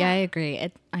are. Yeah, I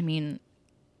agree. I mean,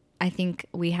 I think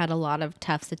we had a lot of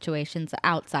tough situations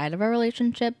outside of our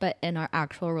relationship, but in our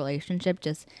actual relationship,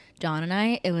 just John and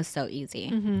I, it was so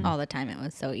easy. All the time, it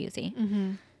was so easy.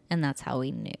 And that's how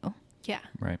we knew. Yeah.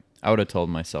 Right. I would have told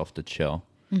myself to chill.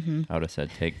 I would have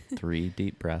said, take 3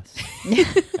 deep breaths.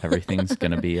 Everything's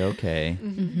going to be okay.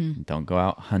 Don't go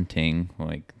out hunting.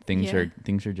 Like things are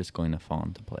just going to fall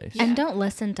into place. And don't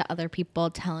listen to other people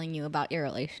telling you about your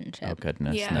relationship. Oh,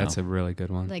 goodness. Yeah. No. That's a really good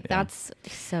one. Like that's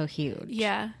so huge.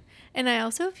 Yeah. And I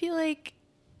also feel like,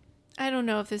 I don't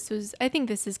know if this was, I think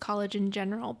this is college in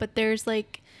general, but there's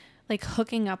like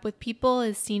hooking up with people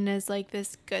is seen as like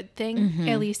this good thing.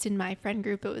 At least in my friend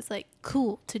group, it was like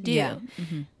cool to do. Yeah.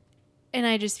 And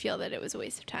I just feel that it was a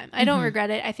waste of time. I don't regret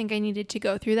it. I think I needed to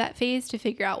go through that phase to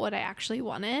figure out what I actually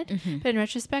wanted. But in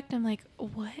retrospect, I'm like,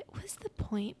 what was the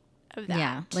point of that.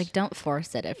 Yeah, like don't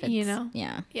force it if it's, you know?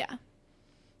 Yeah. Yeah.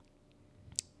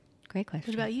 Great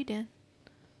question. What about you, Dan?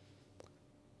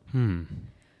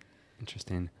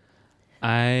 Interesting.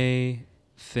 I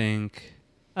think,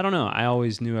 I don't know. I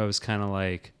always knew I was kind of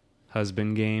like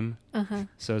husband game.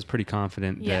 So I was pretty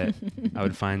confident that I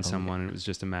would find someone. And it was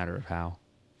just a matter of how.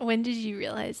 When did you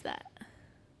realize that?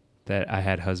 That I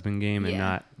had husband game and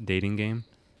not dating game?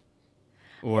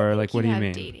 Or like, what do you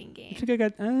mean? Dating game. I think I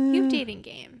got, You have dating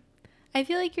game. I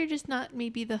feel like you're just not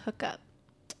maybe the hookup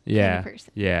yeah, kind of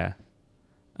person. Yeah.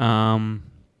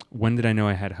 When did I know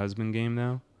I had husband game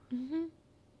though?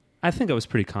 I think I was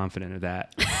pretty confident of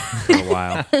that for a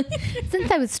while.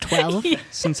 Since I was 12.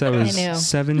 Since I was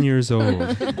 7 years old.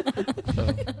 I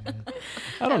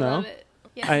don't know. Love it.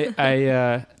 Yeah.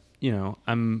 I you know,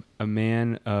 I'm a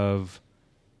man of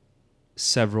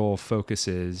several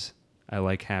focuses. I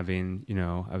like having, you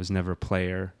know, I was never a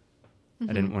player.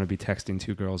 I didn't want to be texting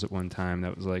 2 girls at one time.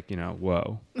 That was like, you know,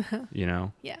 whoa, you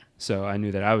know? Yeah. So I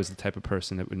knew that I was the type of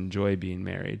person that would enjoy being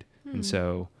married. And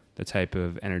so the type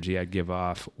of energy I'd give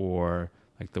off, or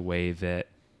like the way that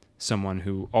someone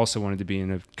who also wanted to be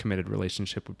in a committed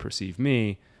relationship would perceive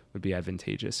me would be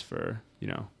advantageous for, you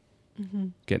know,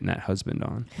 getting that husband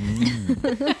on.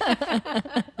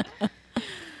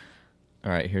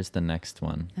 All right, here's the next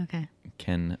one. Okay.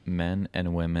 Can men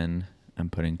and women, I'm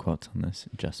putting quotes on this,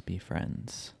 just be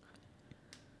friends?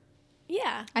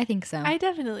 Yeah. I think so. I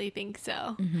definitely think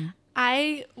so.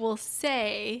 I will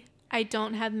say I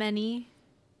don't have many.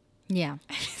 Yeah.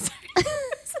 Sorry,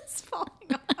 this is falling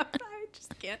off. I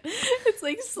just can't. It's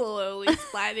like slowly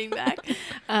sliding back.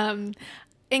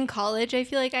 In college, I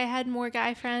feel like I had more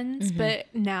guy friends,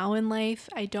 but now in life,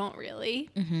 I don't really.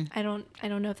 I don't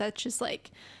know if that's just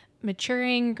like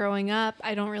maturing, growing up.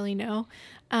 I don't really know.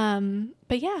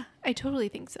 But yeah, I totally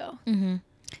think so.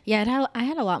 Yeah, I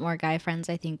had a lot more guy friends,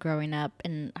 I think, growing up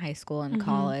in high school and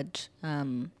college.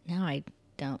 Now I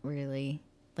don't really,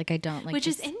 like, I don't like. Which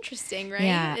is interesting, right?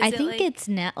 Yeah, Is I it think like, it's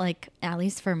not like, at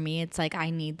least for me, it's like I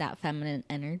need that feminine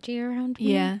energy around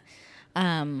me. Yeah.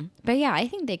 But yeah, I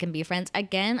think they can be friends.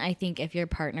 Again, I think if your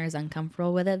partner is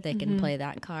uncomfortable with it, they can play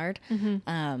that card.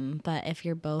 But if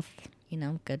you're both, you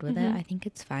know, good with it, I think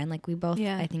it's fine. Like we both,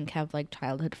 I think, have like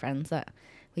childhood friends that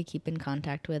we keep in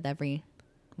contact with every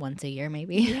once a year,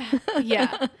 maybe. Yeah.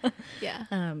 Yeah.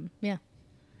 Yeah. Yeah.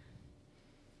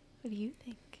 What do you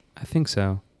think? I think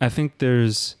so. I think there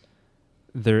is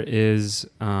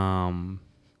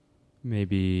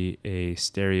maybe a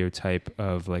stereotype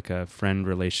of like a friend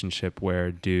relationship where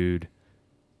a dude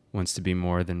wants to be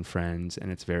more than friends,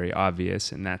 and it's very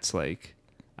obvious, and that's like,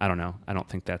 I don't know. I don't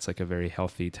think that's like a very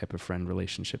healthy type of friend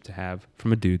relationship to have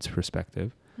from a dude's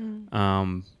perspective.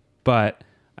 But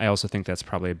I also think that's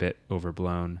probably a bit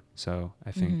overblown. So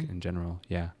I think in general,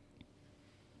 yeah.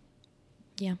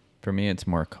 Yeah. For me, it's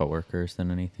more coworkers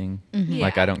than anything. Yeah.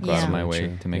 Like I don't go out of Yeah. my way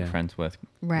True. to make Yeah. friends with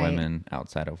Right. women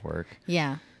outside of work.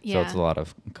 Yeah. So it's a lot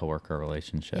of coworker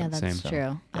relationships. Yeah, that's Same. true.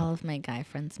 Yeah. All of my guy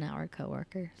friends now are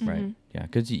coworkers. Right. Yeah,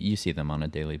 because you see them on a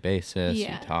daily basis.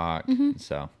 Yeah. You talk.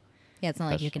 So Yeah, it's not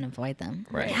like That's- you can avoid them.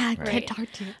 Right, Yeah, I right. can't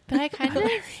talk to you. But I kind of,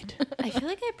 I feel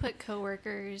like I put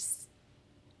coworkers,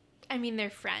 I mean, they're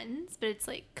friends, but it's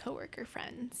like coworker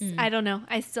friends. I don't know.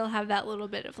 I still have that little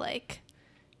bit of like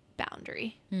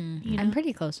boundary. You I'm know?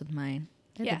 pretty close with mine.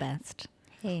 They're Yeah. the best.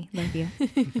 Hey, love you.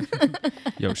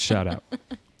 Yo, shout out.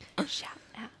 Shout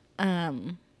out.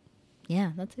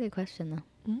 Yeah, that's a good question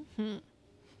though.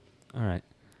 All right.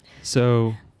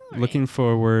 So looking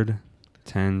forward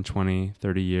 10, 20,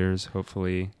 30 years,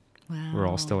 hopefully Wow. we're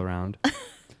all still around.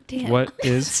 Damn. What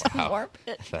is,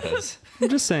 Morbid. that is. I'm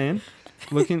just saying,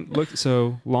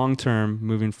 so long term,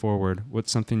 moving forward,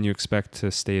 what's something you expect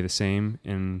to stay the same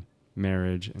in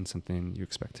marriage and something you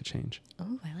expect to change?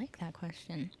 Oh, I like that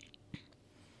question.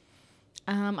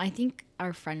 I think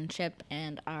our friendship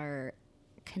and our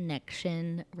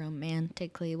connection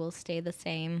romantically will stay the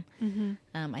same.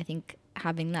 I think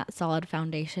having that solid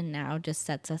foundation now just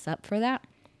sets us up for that.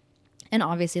 And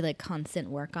obviously, like, constant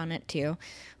work on it too.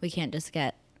 We can't just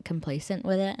get complacent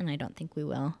with it, and I don't think we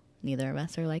will. Neither of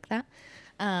us are like that.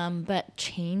 But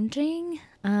changing,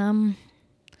 I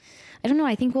don't know.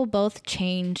 I think we'll both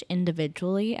change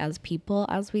individually as people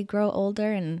as we grow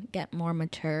older and get more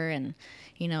mature and,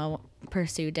 you know,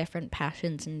 pursue different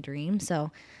passions and dreams.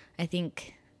 So I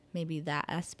think maybe that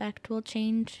aspect will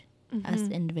change us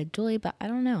individually, but I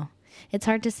don't know. It's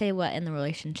hard to say what in the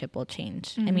relationship will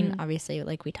change. I mean, obviously,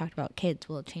 like we talked about, kids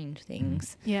will change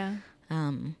things. Yeah.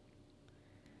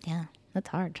 Yeah, that's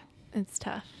hard. It's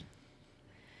tough.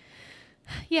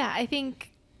 Yeah, I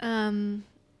think,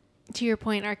 to your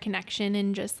point, our connection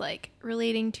and just like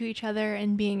relating to each other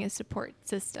and being a support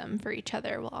system for each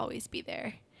other will always be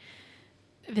there.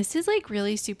 This is like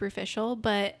really superficial,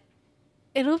 but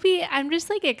I'm just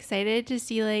like excited to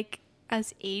see like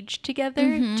us age together.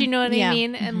 Mm-hmm. Do you know what Yeah. I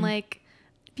mean? Mm-hmm. And like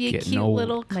be a Getting cute old.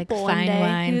 little Like couple one fine day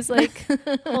wine. who's like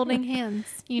holding hands,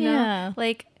 you know? Yeah.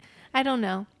 Like, I don't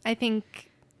know. I think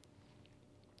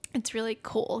it's really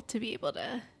cool to be able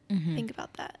to think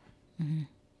about that. Mm-hmm.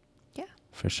 Yeah.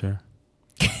 For sure.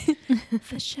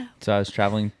 For sure. So I was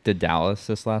traveling to Dallas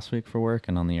this last week for work,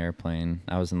 and on the airplane,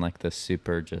 I was in like this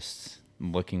super just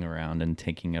looking around and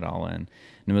taking it all in. And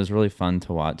it was really fun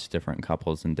to watch different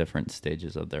couples in different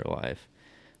stages of their life.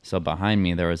 So behind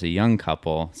me, there was a young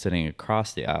couple sitting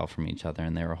across the aisle from each other,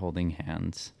 and they were holding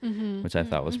hands, which I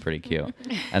thought was pretty cute.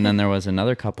 And then there was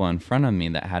another couple in front of me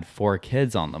that had 4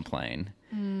 kids on the plane,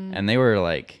 and they were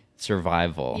like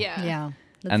survival. Yeah. Yeah.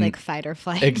 That's And like fight or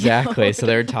flight. Exactly. So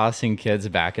they were tossing kids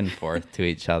back and forth to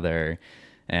each other.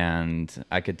 And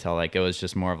I could tell like it was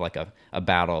just more of like a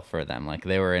battle for them. Like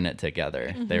they were in it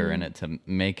together. They were in it to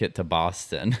make it to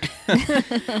Boston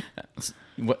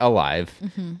alive.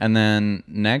 And then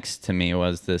next to me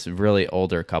was this really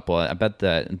older couple. I bet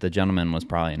that the gentleman was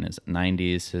probably in his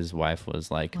 90s. His wife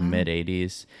was like mid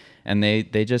 80s. And they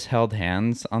just held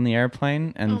hands on the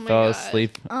airplane and Oh my fell God.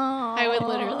 asleep. Oh, I would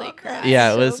literally cry.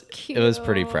 Yeah, so it was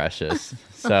pretty cute. precious.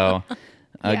 So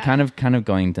Yeah. kind of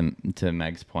going to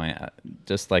Meg's point,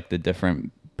 just like the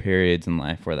different periods in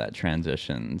life where that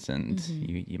transitions, and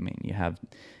you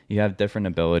have different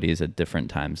abilities at different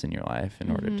times in your life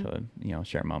in order to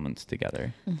share moments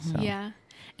together. So. Yeah.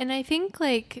 And I think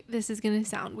like this is going to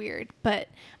sound weird, but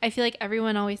I feel like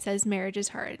everyone always says marriage is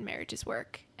hard, marriage is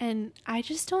work. And I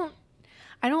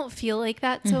don't feel like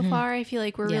that so far. I feel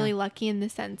like we're Yeah. really lucky in the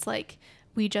sense like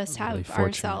we just have Really fortunate.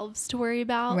 ourselves to worry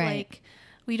about. Right. Like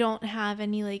we don't have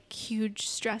any like huge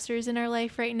stressors in our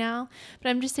life right now, but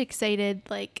I'm just excited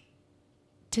like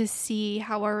to see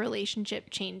how our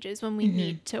relationship changes when we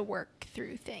need to work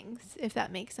through things, if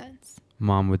that makes sense.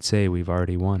 Mom would say we've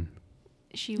already won.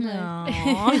 She would.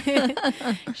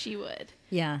 Aw. She would.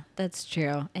 Yeah, that's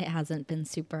true. It hasn't been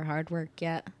super hard work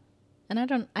yet. And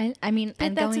I mean, But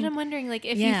I'm that's going, what I'm wondering. Like,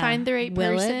 if you Yeah. find the right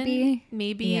Will it person, be?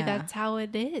 maybe Yeah. that's how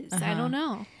it is. I don't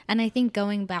know. And I think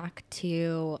going back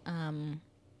to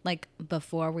like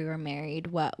before we were married,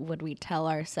 what would we tell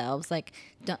ourselves? Like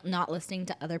not listening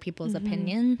to other people's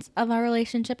opinions of our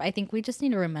relationship. I think we just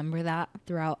need to remember that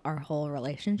throughout our whole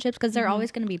relationships, because there are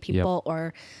always going to be people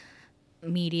or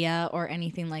media or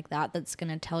anything like that that's going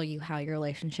to tell you how your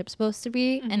relationship's supposed to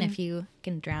be. And if you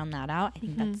can drown that out, I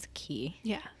think that's key.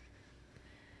 Yeah.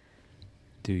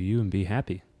 Do you and be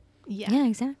happy. Yeah.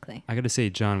 Exactly. I got to say,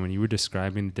 John, when you were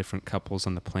describing the different couples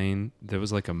on the plane, there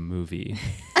was like a movie.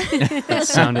 It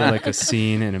sounded like a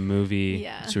scene in a movie.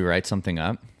 Yeah. Should we write something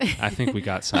up? I think we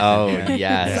got something. Oh, here.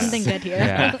 yes. Something good here.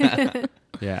 Yeah.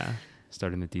 Yeah.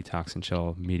 Starting the Detox and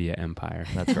Chill media empire.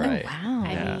 That's right. Wow.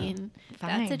 I Yeah. mean,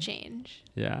 Fine. that's a change.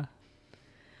 Yeah.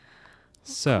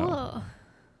 So Cool.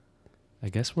 I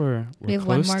guess we're We have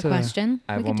one close more to question.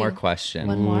 I have We one could more do question.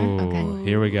 one more? Okay. Ooh,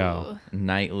 here we go.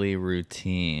 Nightly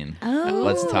routine. Oh,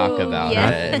 Let's talk about yeah.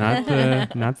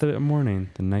 it. Not the morning,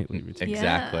 the nightly routine.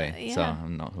 Exactly. Yeah, So yeah. I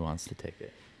don't know who wants to take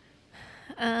it.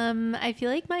 I feel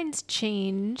like mine's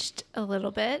changed a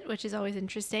little bit, which is always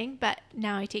interesting, but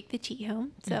now I take the tea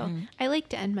home. So I like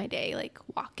to end my day like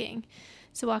walking.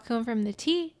 So walk home from the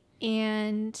tea,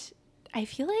 and I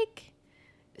feel like,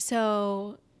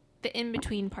 so the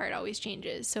in-between part always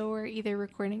changes. So we're either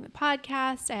recording the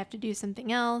podcast, I have to do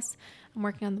something else, I'm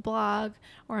working on the blog,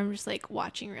 or I'm just like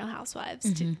watching Real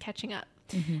Housewives to catching up.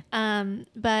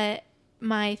 But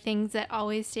my things that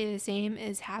always stay the same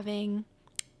is having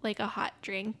like a hot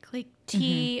drink, like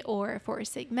tea or a Four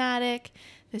Sigmatic.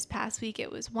 This past week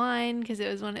it was wine because it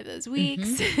was one of those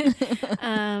weeks.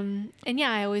 And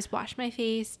yeah, I always wash my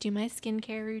face, do my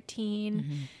skincare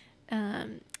routine,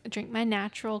 drink my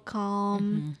natural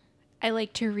calm. I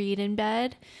like to read in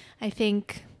bed. I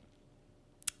think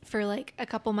for like a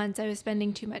couple months I was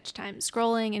spending too much time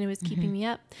scrolling and it was keeping me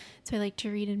up. So I like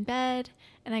to read in bed,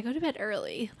 and I go to bed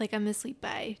early. Like I'm asleep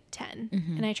by 10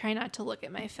 and I try not to look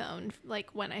at my phone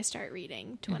like when I start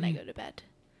reading to when I go to bed.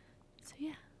 So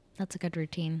yeah. That's a good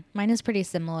routine. Mine is pretty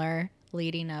similar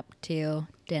leading up to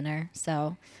dinner.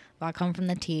 So walk home from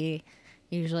the tea.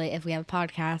 Usually if we have a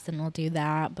podcast, then we'll do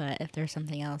that. But if there's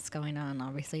something else going on,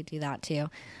 obviously do that too.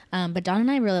 But Dawn and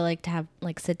I really like to have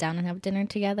sit down and have dinner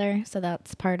together. So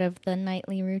that's part of the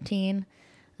nightly routine.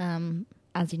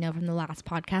 As you know from the last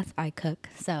podcast, I cook.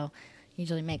 So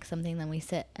usually make something, then we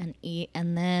sit and eat.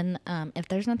 And then if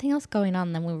there's nothing else going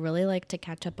on, then we really like to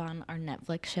catch up on our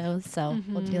Netflix shows. So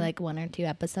we'll do like 1 or 2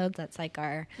 episodes. That's like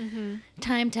our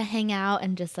time to hang out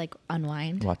and just like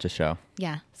unwind. Watch a show.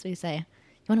 Yeah. So we say,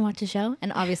 you want to watch a show?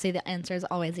 And obviously the answer is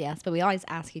always yes, but we always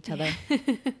ask each other.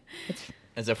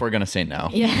 As if we're going to say no.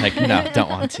 Yeah. Like, no, don't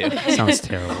want to. Sounds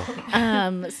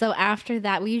terrible. So after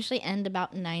that, we usually end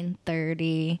about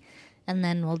 9:30, and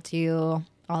then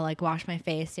I'll like wash my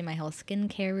face, do my whole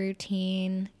skincare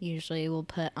routine. Usually we'll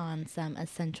put on some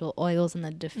essential oils in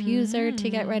the diffuser to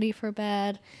get ready for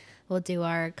bed. We'll do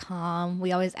our calm.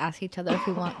 We always ask each other if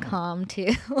we want calm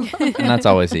too. And that's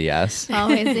always a yes.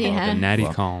 Always a The yes. natty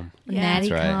calm. Yeah. Natty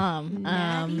That's right.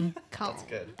 calm. That's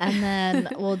good. And then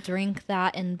we'll drink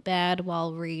that in bed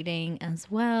while reading as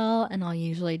well. And I'll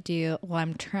usually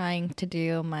I'm trying to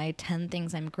do my 10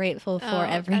 things I'm grateful for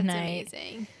every that's night.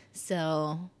 Amazing.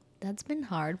 So that's been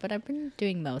hard, but I've been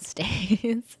doing most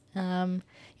days. And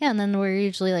then we're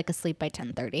usually like asleep by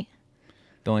 10:30.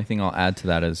 The only thing I'll add to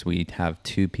that is we have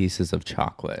 2 pieces of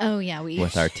chocolate. Oh yeah, we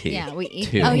with our tea. Yeah, we eat.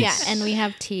 2. Oh yeah, and we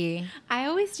have tea. I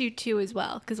always do 2 as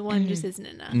well because 1 just isn't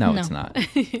enough. No, No. it's not.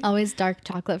 Always dark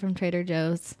chocolate from Trader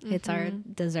Joe's. It's our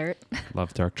dessert.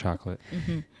 Love dark chocolate.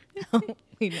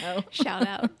 We know. Shout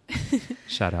out.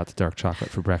 Shout out to dark chocolate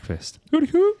for breakfast.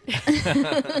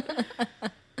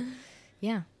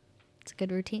 Yeah, it's a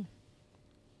good routine.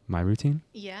 My routine?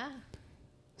 Yeah.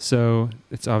 So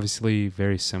it's obviously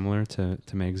very similar to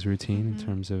Meg's routine in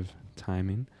terms of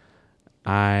timing.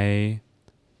 I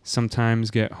sometimes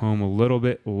get home a little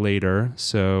bit later,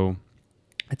 so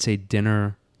I'd say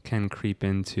dinner can creep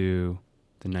into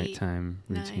the 8, nighttime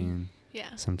 9. routine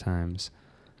Yeah. sometimes.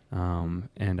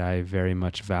 And I very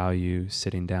much value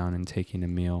sitting down and taking a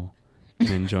meal and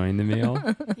enjoying the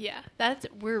meal. Yeah.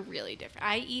 We're really different.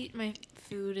 I eat my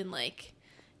food in like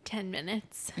 10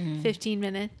 minutes, 15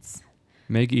 minutes.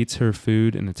 Meg eats her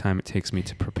food in the time it takes me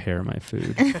to prepare my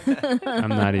food. I'm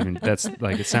not even, that's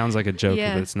like, it sounds like a joke,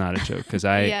 Yeah. but it's not a joke because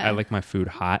I Yeah. like my food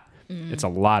hot. It's a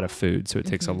lot of food, so it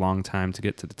takes a long time to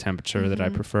get to the temperature that I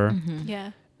prefer.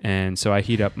 Yeah. And so I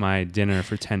heat up my dinner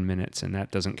for 10 minutes, and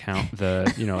that doesn't count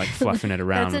the, like fluffing it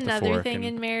around That's with the another fork. thing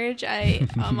and- in marriage.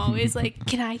 I'm always like,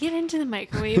 can I get into the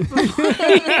microwave before?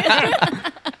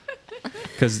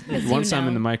 Because once I'm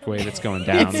in know. the microwave, it's going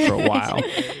down for a while.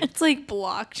 It's like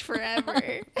blocked forever.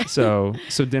 So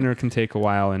dinner can take a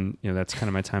while, and that's kind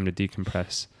of my time to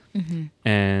decompress.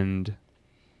 And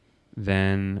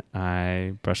then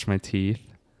I brush my teeth,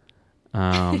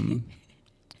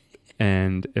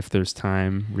 and if there's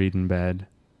time, read in bed.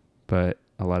 But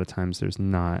a lot of times there's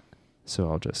not, so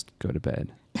I'll just go to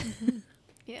bed,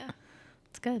 Yeah.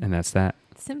 It's good. Mm-hmm. and that's that.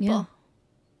 Simple.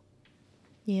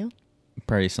 You?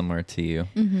 Pretty similar to you.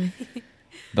 Mm-hmm.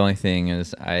 The only thing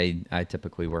is I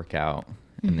typically work out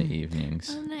in the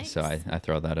evenings. Oh, nice. So I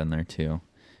throw that in there too.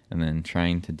 And then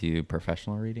trying to do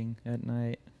professional reading at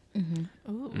night.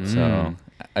 Ooh. So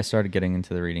I started getting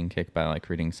into the reading kick by like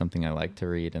reading something I like to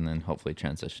read and then hopefully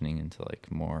transitioning into like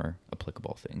more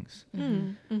applicable things.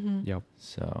 Yep.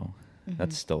 So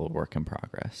that's still a work in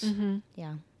progress.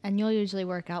 Yeah. And you'll usually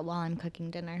work out while I'm cooking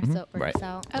dinner, so it works Right.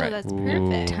 out. Oh, Right. that's Ooh.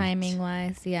 perfect. Timing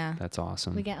wise, yeah. That's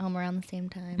awesome. We get home around the same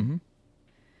time. Mm-hmm.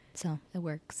 So it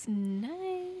works. Nice.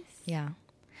 Yeah.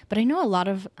 But I know a lot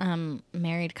of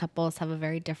married couples have a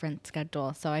very different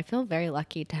schedule. So I feel very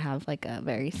lucky to have like a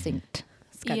very synced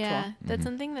schedule. Yeah, that's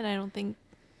something that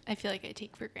I feel like I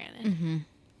take for granted. Mm-hmm.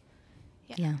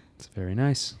 Yeah. It's very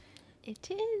nice. It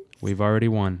is. We've already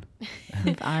won.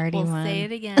 We've already We'll won. say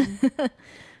it again.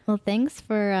 Well, thanks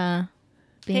for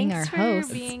being Thanks our for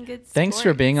host. being good Thanks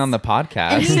for being on the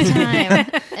podcast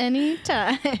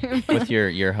Anytime. with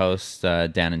your hosts,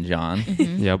 Dan and John,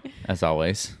 Yep. as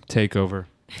always. Take over.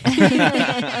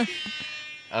 Oh,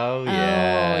 Oh,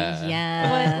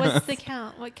 yeah. What's the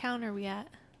count? What count are we at?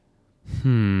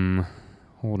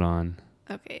 Hold on.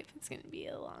 Okay, if it's going to be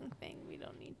a long thing, we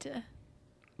don't need to.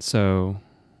 So,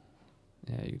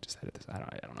 yeah, you just edit this. I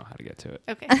don't know how to get to it.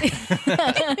 Okay.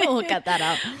 We'll cut that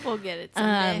out. We'll get it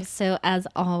someday. So as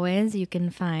always, you can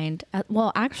find,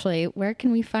 well, actually, where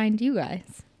can we find you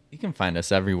guys? You can find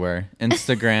us everywhere.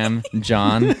 Instagram,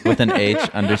 John with an H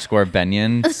 _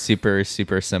 Benyon. Super,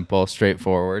 super simple,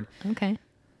 straightforward. Okay.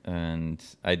 And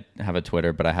I have a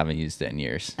Twitter, but I haven't used it in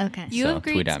years. Okay. You so have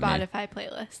great tweet at me. Spotify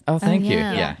playlists. Oh, thank you.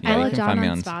 yeah. Yeah, Follow you can John find me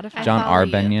on on Spotify. John I follow R.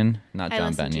 you. Benyon, not I John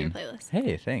listen to your Benyon. playlist.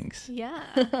 Hey, thanks. Yeah.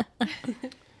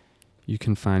 You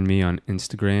can find me on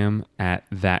Instagram at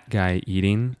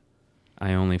thatguyeating.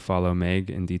 I only follow Meg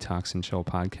and Detox and Chill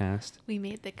podcast, We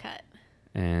made the cut.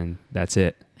 and that's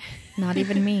it. Not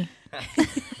even me.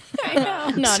 I know.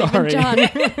 Not Sorry. even John.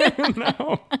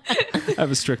 No. I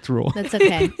have a strict rule. That's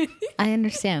okay. I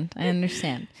understand.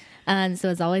 So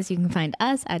as always, you can find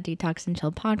us at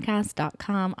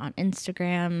detoxandchillpodcast.com on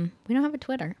Instagram. We don't have a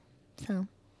Twitter, so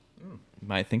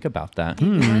Might think about that.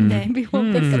 One day. maybe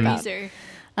we'll think about Freezer.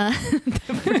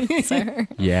 freezer.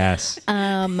 Yes.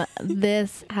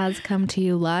 This has come to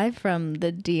you live from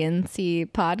the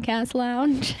DNC Podcast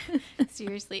Lounge.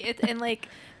 Seriously. And like,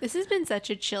 this has been such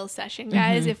a chill session,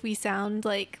 guys. If we sound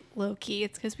like low key,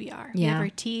 it's because we are. We Yeah. have our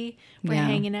tea. We're Yeah.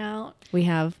 hanging out. We're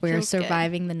Feels good.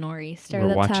 surviving the nor'easter We're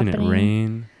that's watching happening. it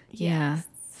rain. Yeah. Yes.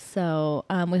 So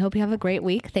we hope you have a great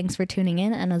week. Thanks for tuning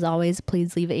in. And as always,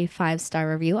 please leave a 5-star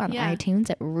review on Yeah. iTunes.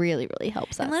 It really, really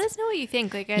helps us. And let us know what you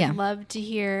think. Like, I'd Yeah. love to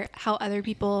hear how other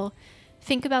people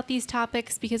think about these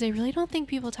topics, because I really don't think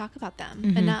people talk about them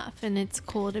enough. And it's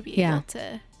cool to be Yeah. able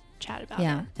to chat about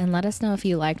Yeah. it. And let us know if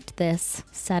you liked this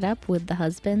setup with the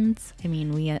husbands. I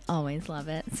mean, we always love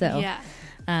it. So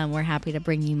Yeah. we're happy to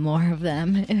bring you more of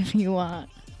them if you want.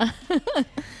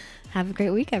 Have a great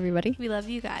week, everybody. We love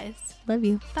you guys. Love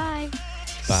you. Bye.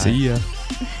 Bye. See ya.